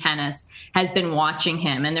stage in tennis, has been watching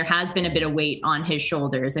him. And there has been a bit of weight on his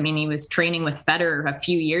shoulders. I mean, he was training with Federer a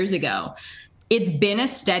few years ago. It's been a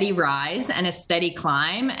steady rise and a steady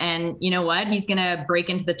climb. And you know what? He's going to break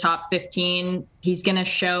into the top 15. He's going to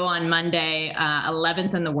show on Monday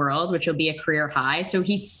 11th in the world, which will be a career high. So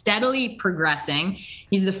he's steadily progressing.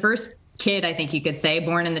 He's the first kid, I think you could say,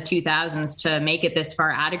 born in the 2000s to make it this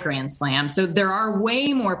far at a Grand Slam. So there are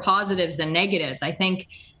way more positives than negatives. I think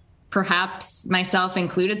perhaps myself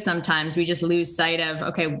included, sometimes we just lose sight of,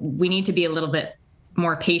 okay, we need to be a little bit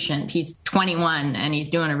more patient. He's 21 and he's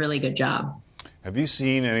doing a really good job. Have you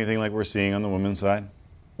seen anything like we're seeing on the women's side?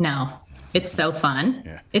 No. It's so fun.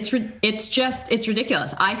 Yeah. It's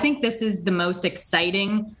ridiculous. I think this is the most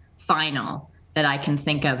exciting final that I can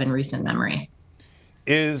think of in recent memory.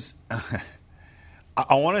 I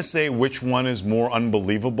want to say which one is more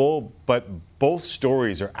unbelievable, but both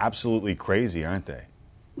stories are absolutely crazy, aren't they?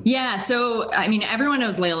 Yeah, so, I mean, everyone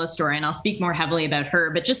knows Layla's story, and I'll speak more heavily about her.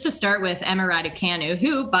 But just to start with Emma Raducanu,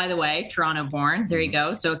 who, by the way, Toronto-born, there you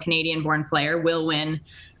go. So a Canadian-born player will win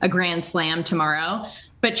a Grand Slam tomorrow.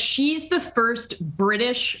 But she's the first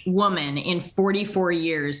British woman in 44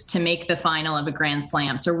 years to make the final of a Grand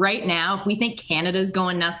Slam. So right now, if we think Canada's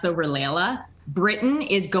going nuts over Layla, Britain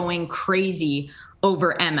is going crazy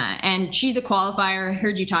over Emma. And she's a qualifier. I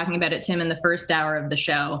heard you talking about it, Tim, in the first hour of the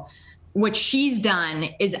show. What she's done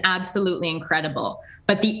is absolutely incredible.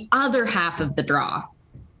 But the other half of the draw,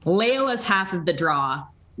 Layla's half of the draw,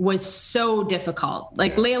 was so difficult.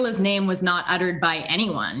 Like, Layla's name was not uttered by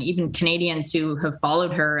anyone, even Canadians who have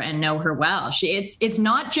followed her and know her well. It's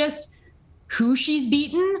not just who she's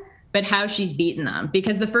beaten, but how she's beaten them.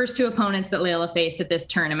 Because the first 2 opponents that Layla faced at this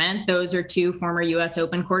tournament, those are 2 former U.S.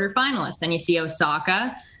 Open quarterfinalists. Then you see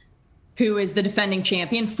Osaka, who is the defending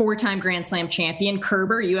champion, 4-time Grand Slam champion,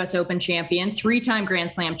 Kerber, U.S. Open champion, 3-time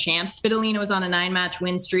Grand Slam champ. Svitolina was on a 9-match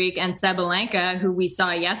win streak, and Sabalenka, who we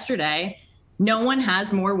saw yesterday, no one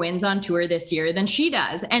has more wins on tour this year than she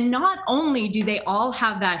does. And not only do they all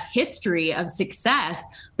have that history of success,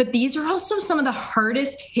 but these are also some of the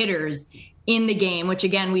hardest hitters in the game, which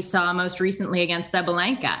again, we saw most recently against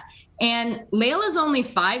Sabalenka. And Layla's only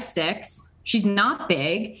 5'6". She's not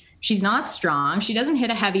big. She's not strong. She doesn't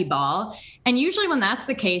hit a heavy ball. And usually when that's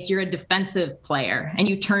the case, you're a defensive player and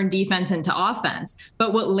you turn defense into offense.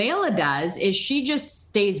 But what Layla does is she just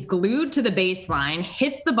stays glued to the baseline,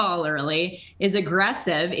 hits the ball early, is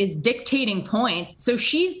aggressive, is dictating points. So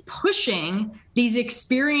she's pushing these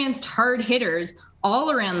experienced hard hitters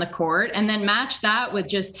all around the court, and then match that with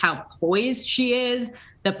just how poised she is,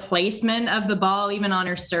 the placement of the ball, even on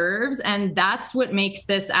her serves. And that's what makes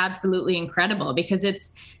this absolutely incredible, because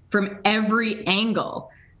it's from every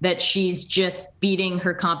angle that she's just beating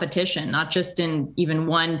her competition, not just in even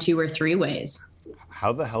 1, 2, or 3 ways.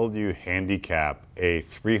 How the hell do you handicap a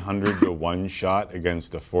 300-1 shot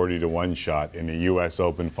against a 40-1 shot in a U.S.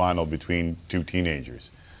 Open final between 2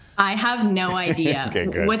 teenagers? I have no idea. Okay,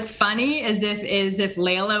 good. What's funny is if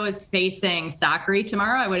Layla was facing Sakkari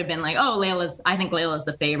tomorrow, I would have been like, oh, I think Layla's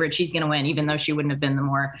the favorite. She's going to win, even though she wouldn't have been the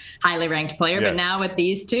more highly ranked player. Yes. But now with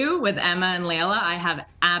these 2, with Emma and Layla, I have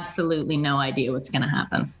absolutely no idea what's going to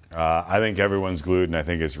happen. I think everyone's glued, and I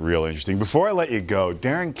think it's real interesting. Before I let you go,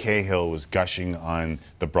 Darren Cahill was gushing on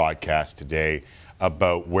the broadcast today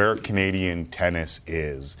about where Canadian tennis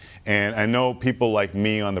is. And I know people like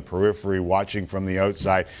me on the periphery watching from the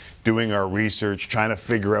outside, doing our research, trying to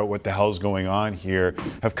figure out what the hell's going on here,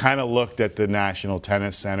 have kind of looked at the National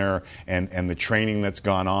Tennis Center and the training that's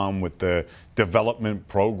gone on with the development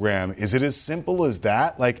program. Is it as simple as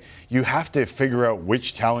that? Like, you have to figure out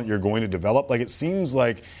which talent you're going to develop? Like, it seems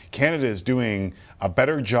like Canada is doing a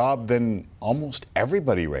better job than almost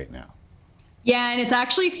everybody right now. Yeah, and it's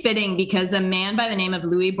actually fitting because a man by the name of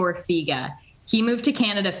Louis Borfiga, he moved to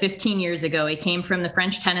Canada 15 years ago. He came from the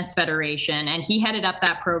French Tennis Federation, and he headed up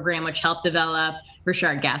that program, which helped develop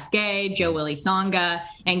Richard Gasquet, Jo-Wilfried Tsonga,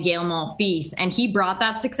 and Gael Monfils. And he brought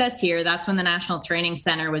that success here. That's when the National Training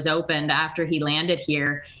Center was opened after he landed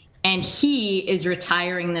here. And he is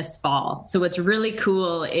retiring this fall. So what's really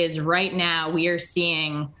cool is right now we are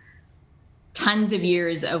seeing tons of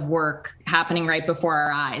years of work happening right before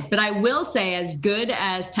our eyes. But I will say, as good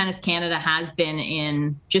as Tennis Canada has been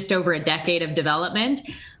in just over a decade of development,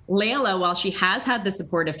 Leylah, while she has had the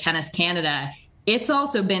support of Tennis Canada, it's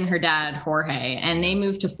also been her dad, Jorge, and they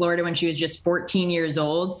moved to Florida when she was just 14 years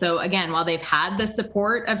old. So again, while they've had the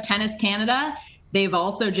support of Tennis Canada, they've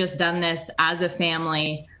also just done this as a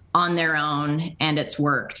family on their own, and it's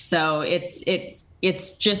worked. So it's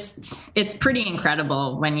pretty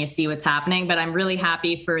incredible when you see what's happening. But I'm really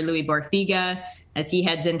happy for Louis Borfiga as he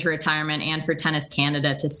heads into retirement, and for Tennis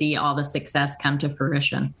Canada to see all the success come to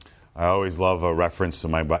fruition. I always love a reference to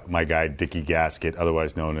my guy, Dickie Gasquet,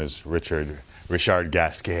 otherwise known as Richard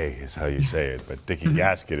Gasquet is how you say it, but Dickie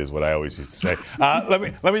Gasquet is what I always used to say.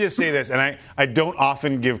 Let me just say this, and I don't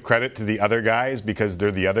often give credit to the other guys because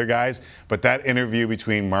they're the other guys, but that interview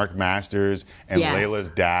between Mark Masters and Leylah's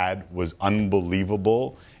dad was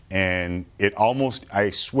unbelievable. And it almost, I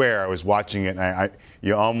swear, I was watching it, and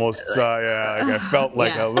you almost saw, I felt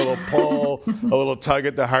like a little pull, a little tug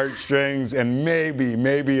at the heartstrings, and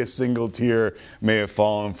maybe a single tear may have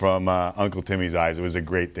fallen from Uncle Timmy's eyes. It was a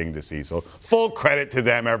great thing to see. So full credit to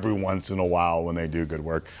them every once in a while when they do good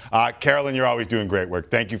work. Carolyn, you're always doing great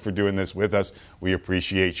work. Thank you for doing this with us. We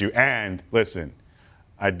appreciate you. And listen,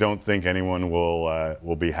 I don't think anyone will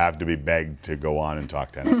have to be begged to go on and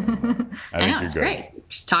talk tennis anymore. I think you're it's good. Great.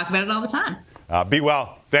 Just talk about it all the time. Be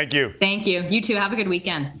well. Thank you. Thank you. You too. Have a good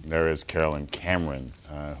weekend. There is Carolyn Cameron,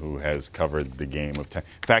 who has covered the game of tennis.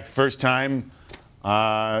 In fact, first time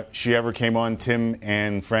she ever came on Tim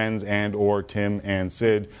and Friends and or Tim and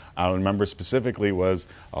Sid, I remember specifically, was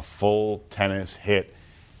a full tennis hit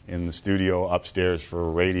in the studio upstairs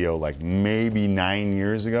for radio, like maybe 9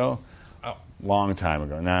 years ago. Oh. Long time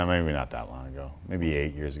ago. No, maybe not that long ago. Maybe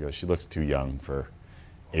 8 years ago. She looks too young for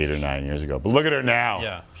 8 or 9 years ago. But look at her now.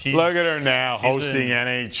 Yeah, look at her now, hosting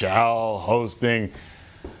NHL, hosting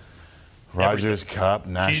Rogers Cup,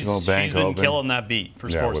 National Bank Open. She's been killing that beat for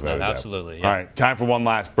Sportsnet, absolutely. Yeah. All right, time for one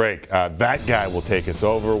last break. That guy will take us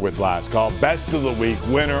over with Last Call. Best of the week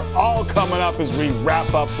winner, all coming up as we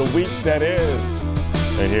wrap up the week that is.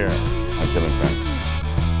 Right here on Tim and Friends.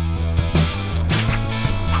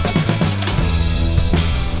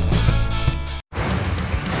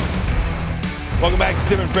 Welcome back to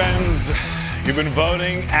Tim and Friends. You've been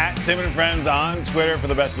voting at Tim and Friends on Twitter for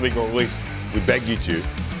the best of the week, or at least we beg you to.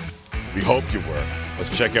 We hope you were.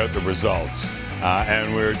 Let's check out the results.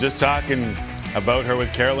 And we were just talking about her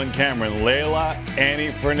with Carolyn Cameron. Leylah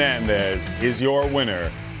Annie Fernandez is your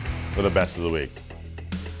winner for the best of the week.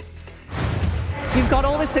 You've got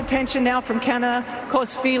all this attention now from Canada. Of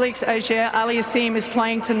course, Felix Auger-Aliassime is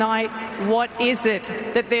playing tonight. What is it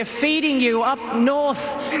that they're feeding you up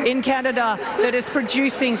north in Canada that is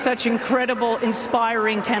producing such incredible,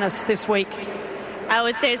 inspiring tennis this week? I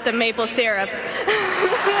would say it's the maple syrup.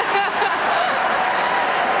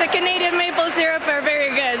 The Canadian maple syrup are very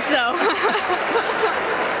good, so.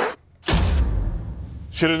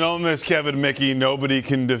 Should have known this, Kevin Mickey. Nobody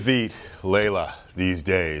can defeat Leylah these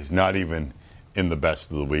days, not even in the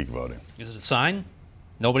best of the week voting. Is it a sign?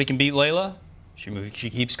 Nobody can beat Leylah? She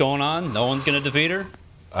keeps going on? No one's going to defeat her?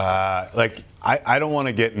 I don't want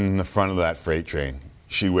to get in the front of that freight train.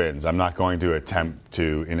 She wins. I'm not going to attempt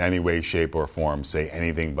to, in any way, shape, or form, say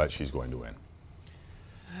anything but she's going to win.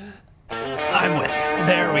 I'm with you.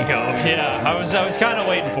 There we go. Yeah, I was kind of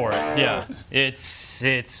waiting for it. Yeah, it's.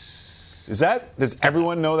 Does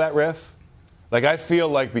everyone know that riff? Like, I feel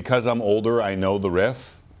like because I'm older, I know the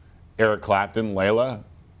riff. Eric Clapton, Leylah.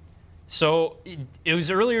 So it was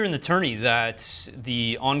earlier in the tourney that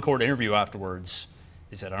the on-court interview afterwards,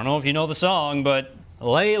 he said, I don't know if you know the song, but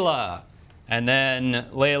Leylah. And then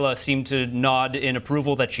Leylah seemed to nod in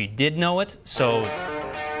approval that she did know it. So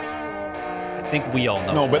I think we all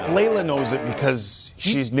know. No, but Layla knows it because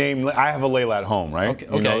she's named. I have a Layla at home, right? Okay,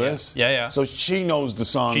 you know this? Yeah. So she knows the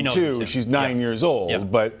song She knows too. it too. She's 9 years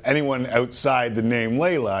old. But anyone outside the name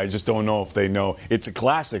Layla, I just don't know if they know. It's a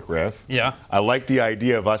classic riff. Yeah. I like the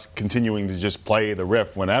idea of us continuing to just play the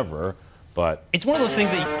riff whenever, but It's one of those things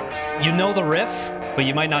that you know the riff, but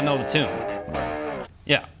you might not know the tune.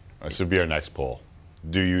 Yeah. This would be our next poll.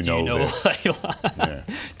 Do you know this? Layla? Yeah.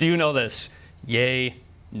 Do you know this? Yay,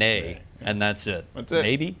 nay, and that's it. That's it.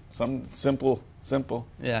 Maybe? Something simple.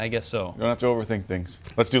 Yeah, I guess so. You don't have to overthink things.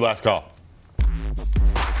 Let's do last call.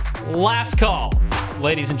 Last call,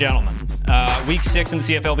 ladies and gentlemen. Week 6 in the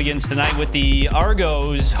CFL begins tonight with the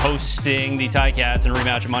Argos hosting the Ticats in a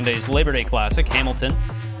rematch of Monday's Labor Day Classic, Hamilton.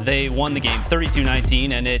 They won the game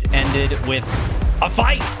 32-19, and it ended with a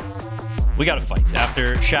fight. We got a fight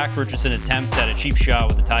after Shaq Richardson attempts at a cheap shot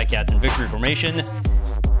with the Ticats in victory formation.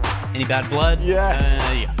 Any bad blood? Yes.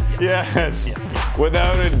 Yes. Yeah.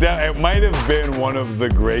 Without a doubt. It might have been one of the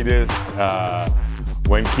greatest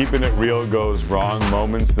when keeping it real goes wrong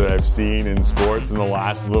moments that I've seen in sports in the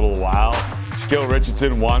last little while. Shaquille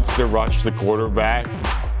Richardson wants to rush the quarterback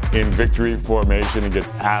in victory formation and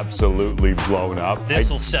gets absolutely blown up.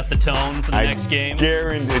 This will set the tone for the next game.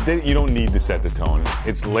 Guarantee you don't need to set the tone.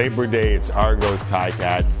 It's Labor Day, it's Argos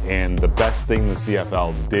Ticats, and the best thing the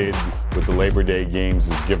CFL did with the Labor Day games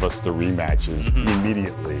is give us the rematches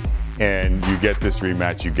immediately. And you get this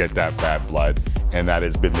rematch, you get that bad blood, and that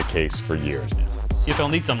has been the case for years now.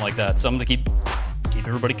 CFL needs something like that, something to keep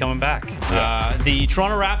everybody coming back. Yeah. The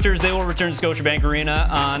Toronto Raptors, they will return to Scotiabank Arena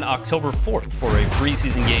on October 4th for a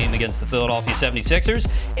preseason game against the Philadelphia 76ers.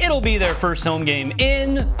 It'll be their first home game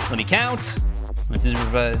in, let me count,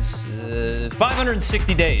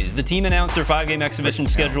 560 days. The team announced their 5-game exhibition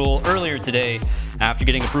schedule earlier today after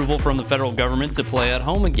getting approval from the federal government to play at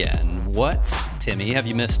home again. What, Timmy, have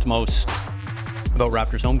you missed most about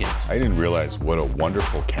Raptors home games? I didn't realize what a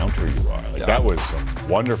wonderful counter you are. That was some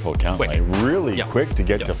wonderful counting. Like really quick to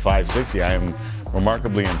get to 560. I am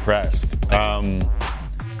remarkably impressed.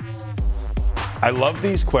 I love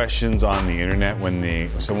these questions on the internet when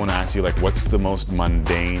someone asks you, like, what's the most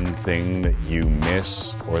mundane thing that you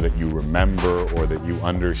miss or that you remember or that you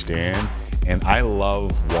understand? And I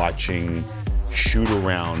love watching shoot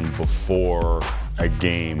around before a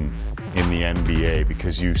game in the NBA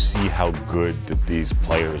because you see how good that these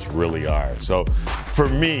players really are. So for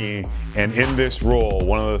me, and in this role,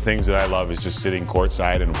 one of the things that I love is just sitting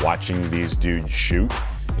courtside and watching these dudes shoot,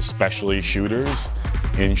 especially shooters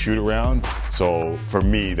in shoot around. So for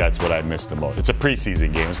me, that's what I miss the most. It's a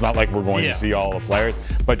preseason game. It's not like we're going to see all the players,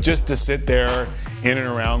 but just to sit there in and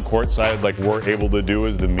around courtside like we're able to do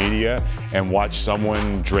as the media and watch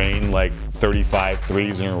someone drain like 35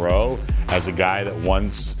 threes in a row as a guy that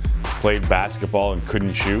once played basketball and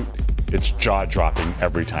couldn't shoot, it's jaw-dropping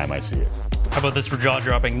every time I see it. How about this for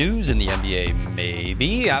jaw-dropping news in the NBA?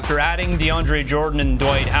 Maybe. After adding DeAndre Jordan and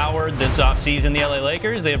Dwight Howard this offseason, the LA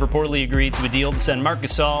Lakers, they have reportedly agreed to a deal to send Marc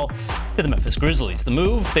Gasol to the Memphis Grizzlies. The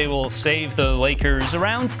move, they will save the Lakers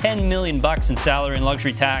around $10 million in salary and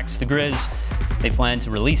luxury tax. The Grizz, they plan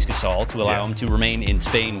to release Gasol to allow him to remain in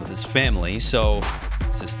Spain with his family. So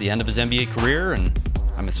is this the end of his NBA career? And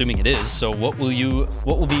I'm assuming it is. So what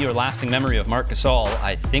will be your lasting memory of Marc Gasol?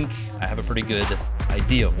 I think I have a pretty good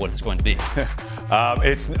idea of what it's going to be.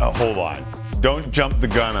 Hold on. Don't jump the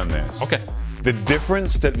gun on this. Okay. The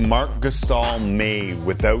difference that Marc Gasol made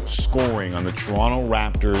without scoring on the Toronto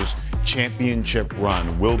Raptors championship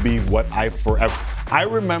run will be what I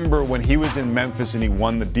remember when he was in Memphis and he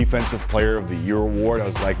won the Defensive Player of the Year award. I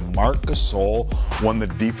was like, Marc Gasol won the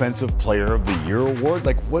Defensive Player of the Year award?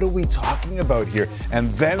 Like, what are we talking about here? And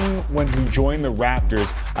then when he joined the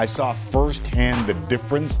Raptors, I saw firsthand the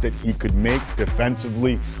difference that he could make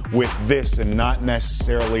defensively with this and not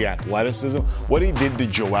necessarily athleticism. What he did to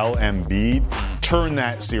Joel Embiid turned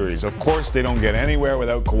that series. Of course, they don't get anywhere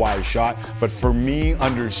without Kawhi's shot, but for me,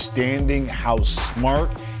 understanding how smart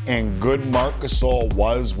and good Marc Gasol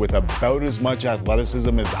was with about as much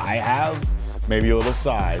athleticism as I have, maybe a little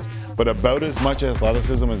size, but about as much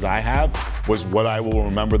athleticism as I have was what I will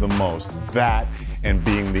remember the most. That and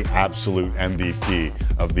being the absolute MVP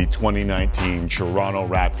of the 2019 Toronto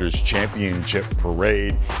Raptors championship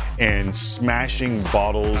parade and smashing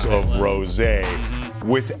bottles of rosé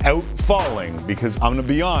without falling, because I'm going to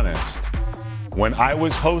be honest, when I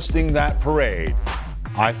was hosting that parade,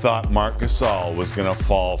 I thought Marc Gasol was going to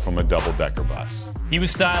fall from a double-decker bus. He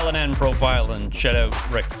was styling and profiling, shout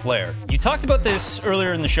out Ric Flair. You talked about this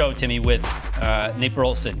earlier in the show, Timmy, with Nate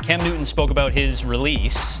Burleson. Cam Newton spoke about his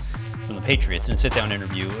release from the Patriots in a sit-down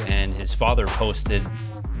interview, and his father posted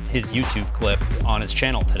his YouTube clip on his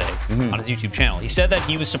channel today, on his YouTube channel. He said that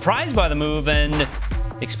he was surprised by the move and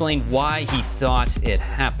explained why he thought it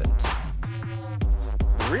happened.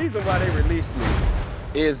 The reason why they released me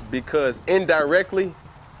is because indirectly,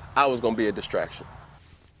 I was going to be a distraction.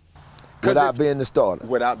 Without being the starter?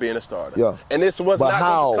 Without being a starter. Yeah. And this was but not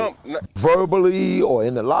how? going to come. Verbally or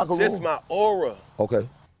in the locker room? Just my aura. Okay.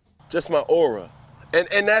 Just my aura.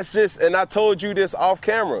 And that's just, and I told you this off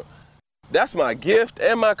camera, that's my gift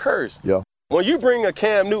and my curse. Yeah. When you bring a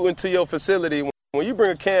Cam Newton to your facility, when you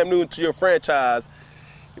bring a Cam Newton to your franchise,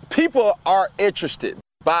 people are interested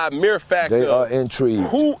by mere fact they of are intrigued.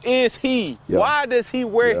 Who is he? Yeah. Why does he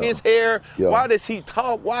wear his hair? Yeah. Why does he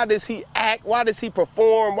talk? Why does he act? Why does he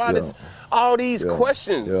perform? Why does all these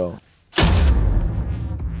questions? Yeah.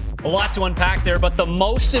 A lot to unpack there, but the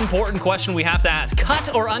most important question we have to ask,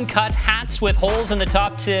 cut or uncut hats with holes in the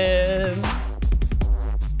top to...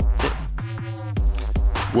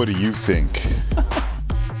 What do you think,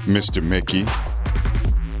 Mr. Mickey?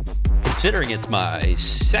 Considering it's my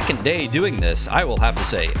second day doing this, I will have to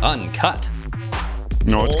say uncut.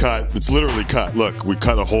 No, it's cut. It's literally cut. Look, we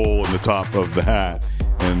cut a hole in the top of the hat,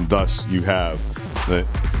 and thus you have the...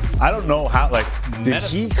 I don't know how, did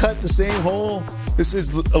he cut the same hole? This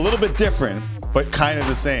is a little bit different, but kind of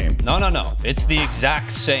the same. No. It's the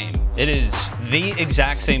exact same. It is the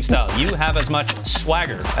exact same style. You have as much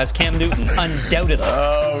swagger as Cam Newton, undoubtedly.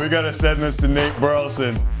 Oh, we got to send this to Nate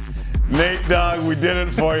Burleson. Nate, dog, we did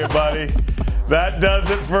it for you, buddy. That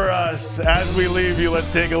does it for us. As we leave you, let's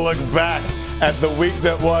take a look back at the week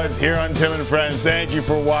that was here on Tim and Friends. Thank you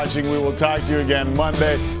for watching. We will talk to you again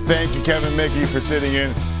Monday. Thank you, Kevin Mickey, for sitting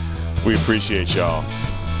in. We appreciate y'all.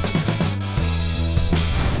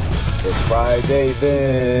 It's Friday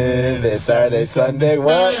then, it's Saturday, Sunday,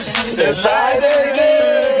 what? It's Friday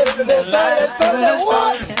then, it's Saturday, Sunday,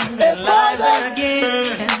 what? It's Friday again,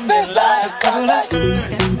 it's Saturday,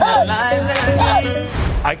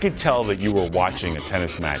 I could tell that you were watching a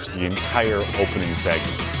tennis match the entire opening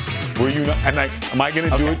segment. Were you not? And am I going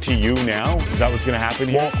to do it to you now? Is that what's going to happen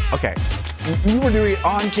here? Well, okay. You were doing it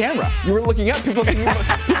on camera. You were looking up. People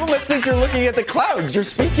must think you're looking at the clouds. You're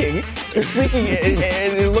speaking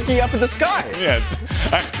and looking up at the sky. Yes.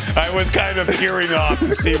 I was kind of peering off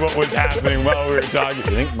to see what was happening while we were talking. You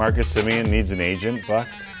think Marcus Semien needs an agent, Buck?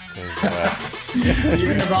 You're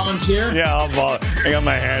going to volunteer? Yeah, I'll volunteer. I got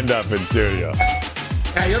my hand up in studio.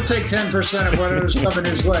 Yeah, you'll take 10% of whatever's coming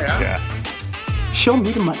his way, huh? Yeah. Show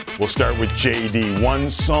me the money. We'll start with JD. One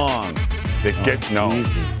song that gets... No.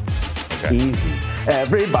 Easy. Okay. Easy.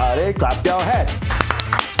 Everybody clap your head.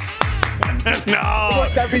 No. It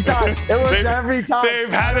works every time. Every time. They've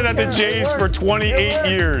had it at the Jays for 28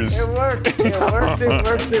 years. It works.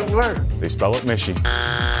 They spell it Mishy.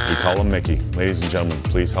 We call him Mickey. Ladies and gentlemen,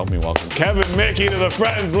 please help me welcome Kevin Mickey to the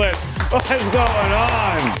Friends List. What's going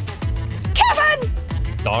on? Kevin!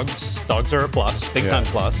 Dogs are a plus. Big time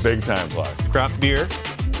plus. Big time plus. Craft beer.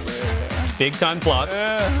 Big time plus.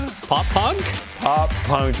 Pop punk? Pop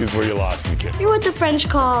punk is where you lost me, kid. You're what the French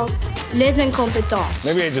call les incompétents.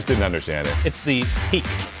 Maybe I just didn't understand it. It's the peak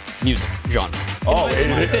music genre. Oh,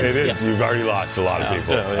 it is. Yeah. You've already lost a lot of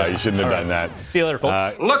people. You shouldn't have done that. See you later,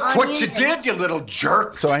 folks. Look what you did, you little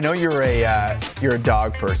jerk. So I know you're a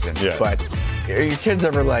dog person, but are your kids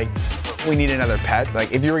ever like, we need another pet?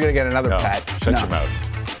 Like, if you were gonna get another pet, shut your mouth.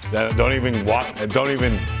 Don't even walk. Don't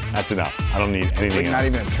even. That's enough. I don't need anything else. Not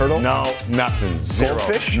even a turtle? No, nothing. Zero.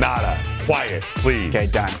 Goldfish? Nada. Quiet, please. Okay,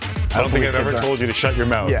 done. I don't think I've ever told you to shut your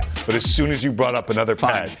mouth. Yeah. But as soon as you brought up another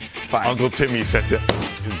pet, Uncle Timmy said that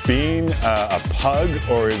is Bean a pug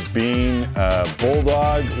or is Bean a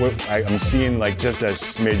bulldog? I'm seeing like just a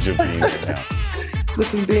smidge of Bean right now.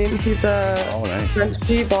 This is Bean. He's a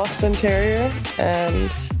Frenchie Boston Terrier,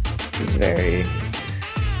 and he's very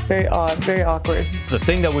odd, very awkward. The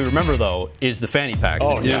thing that we remember, though, is the fanny pack.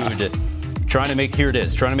 Oh, the dude trying to make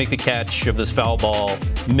the catch of this foul ball,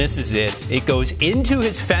 misses it. It goes into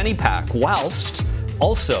his fanny pack whilst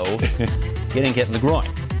also getting hit in the groin.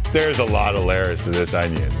 There's a lot of layers to this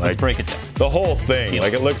onion. Let's break it down. The whole thing.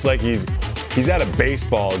 Like, it looks like he's at a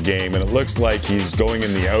baseball game, and it looks like he's going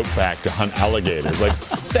in the outback to hunt alligators. Like,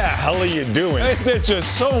 what the hell are you doing? There's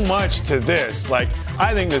just so much to this. Like,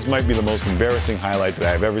 I think this might be the most embarrassing highlight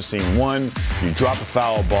that I've ever seen. 1, you drop a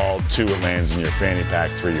foul ball. 2, it lands in your fanny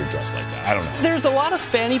pack. 3, you're dressed like that. I don't know. There's a lot of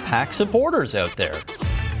fanny pack supporters out there.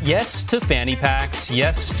 yes to fanny packs.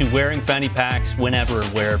 Yes to wearing fanny packs whenever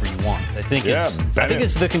and wherever you want. I think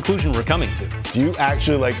it's the conclusion we're coming to. Do you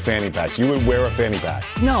actually like fanny packs? You would wear a fanny pack?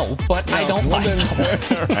 No, but I don't like them.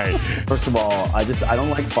 All right. First of all, I don't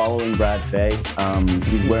like following Brad Fay.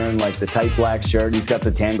 He's wearing like the tight black shirt. He's got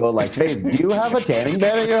the tango. Like, Faye, do you have a tanning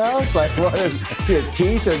bed at your house? Like, what is your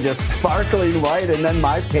teeth are just sparkling white, and then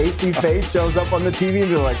my pasty face shows up on the TV, and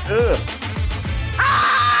you're like, ugh.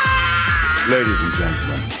 Ladies and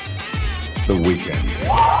gentlemen, The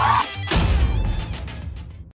Weeknd.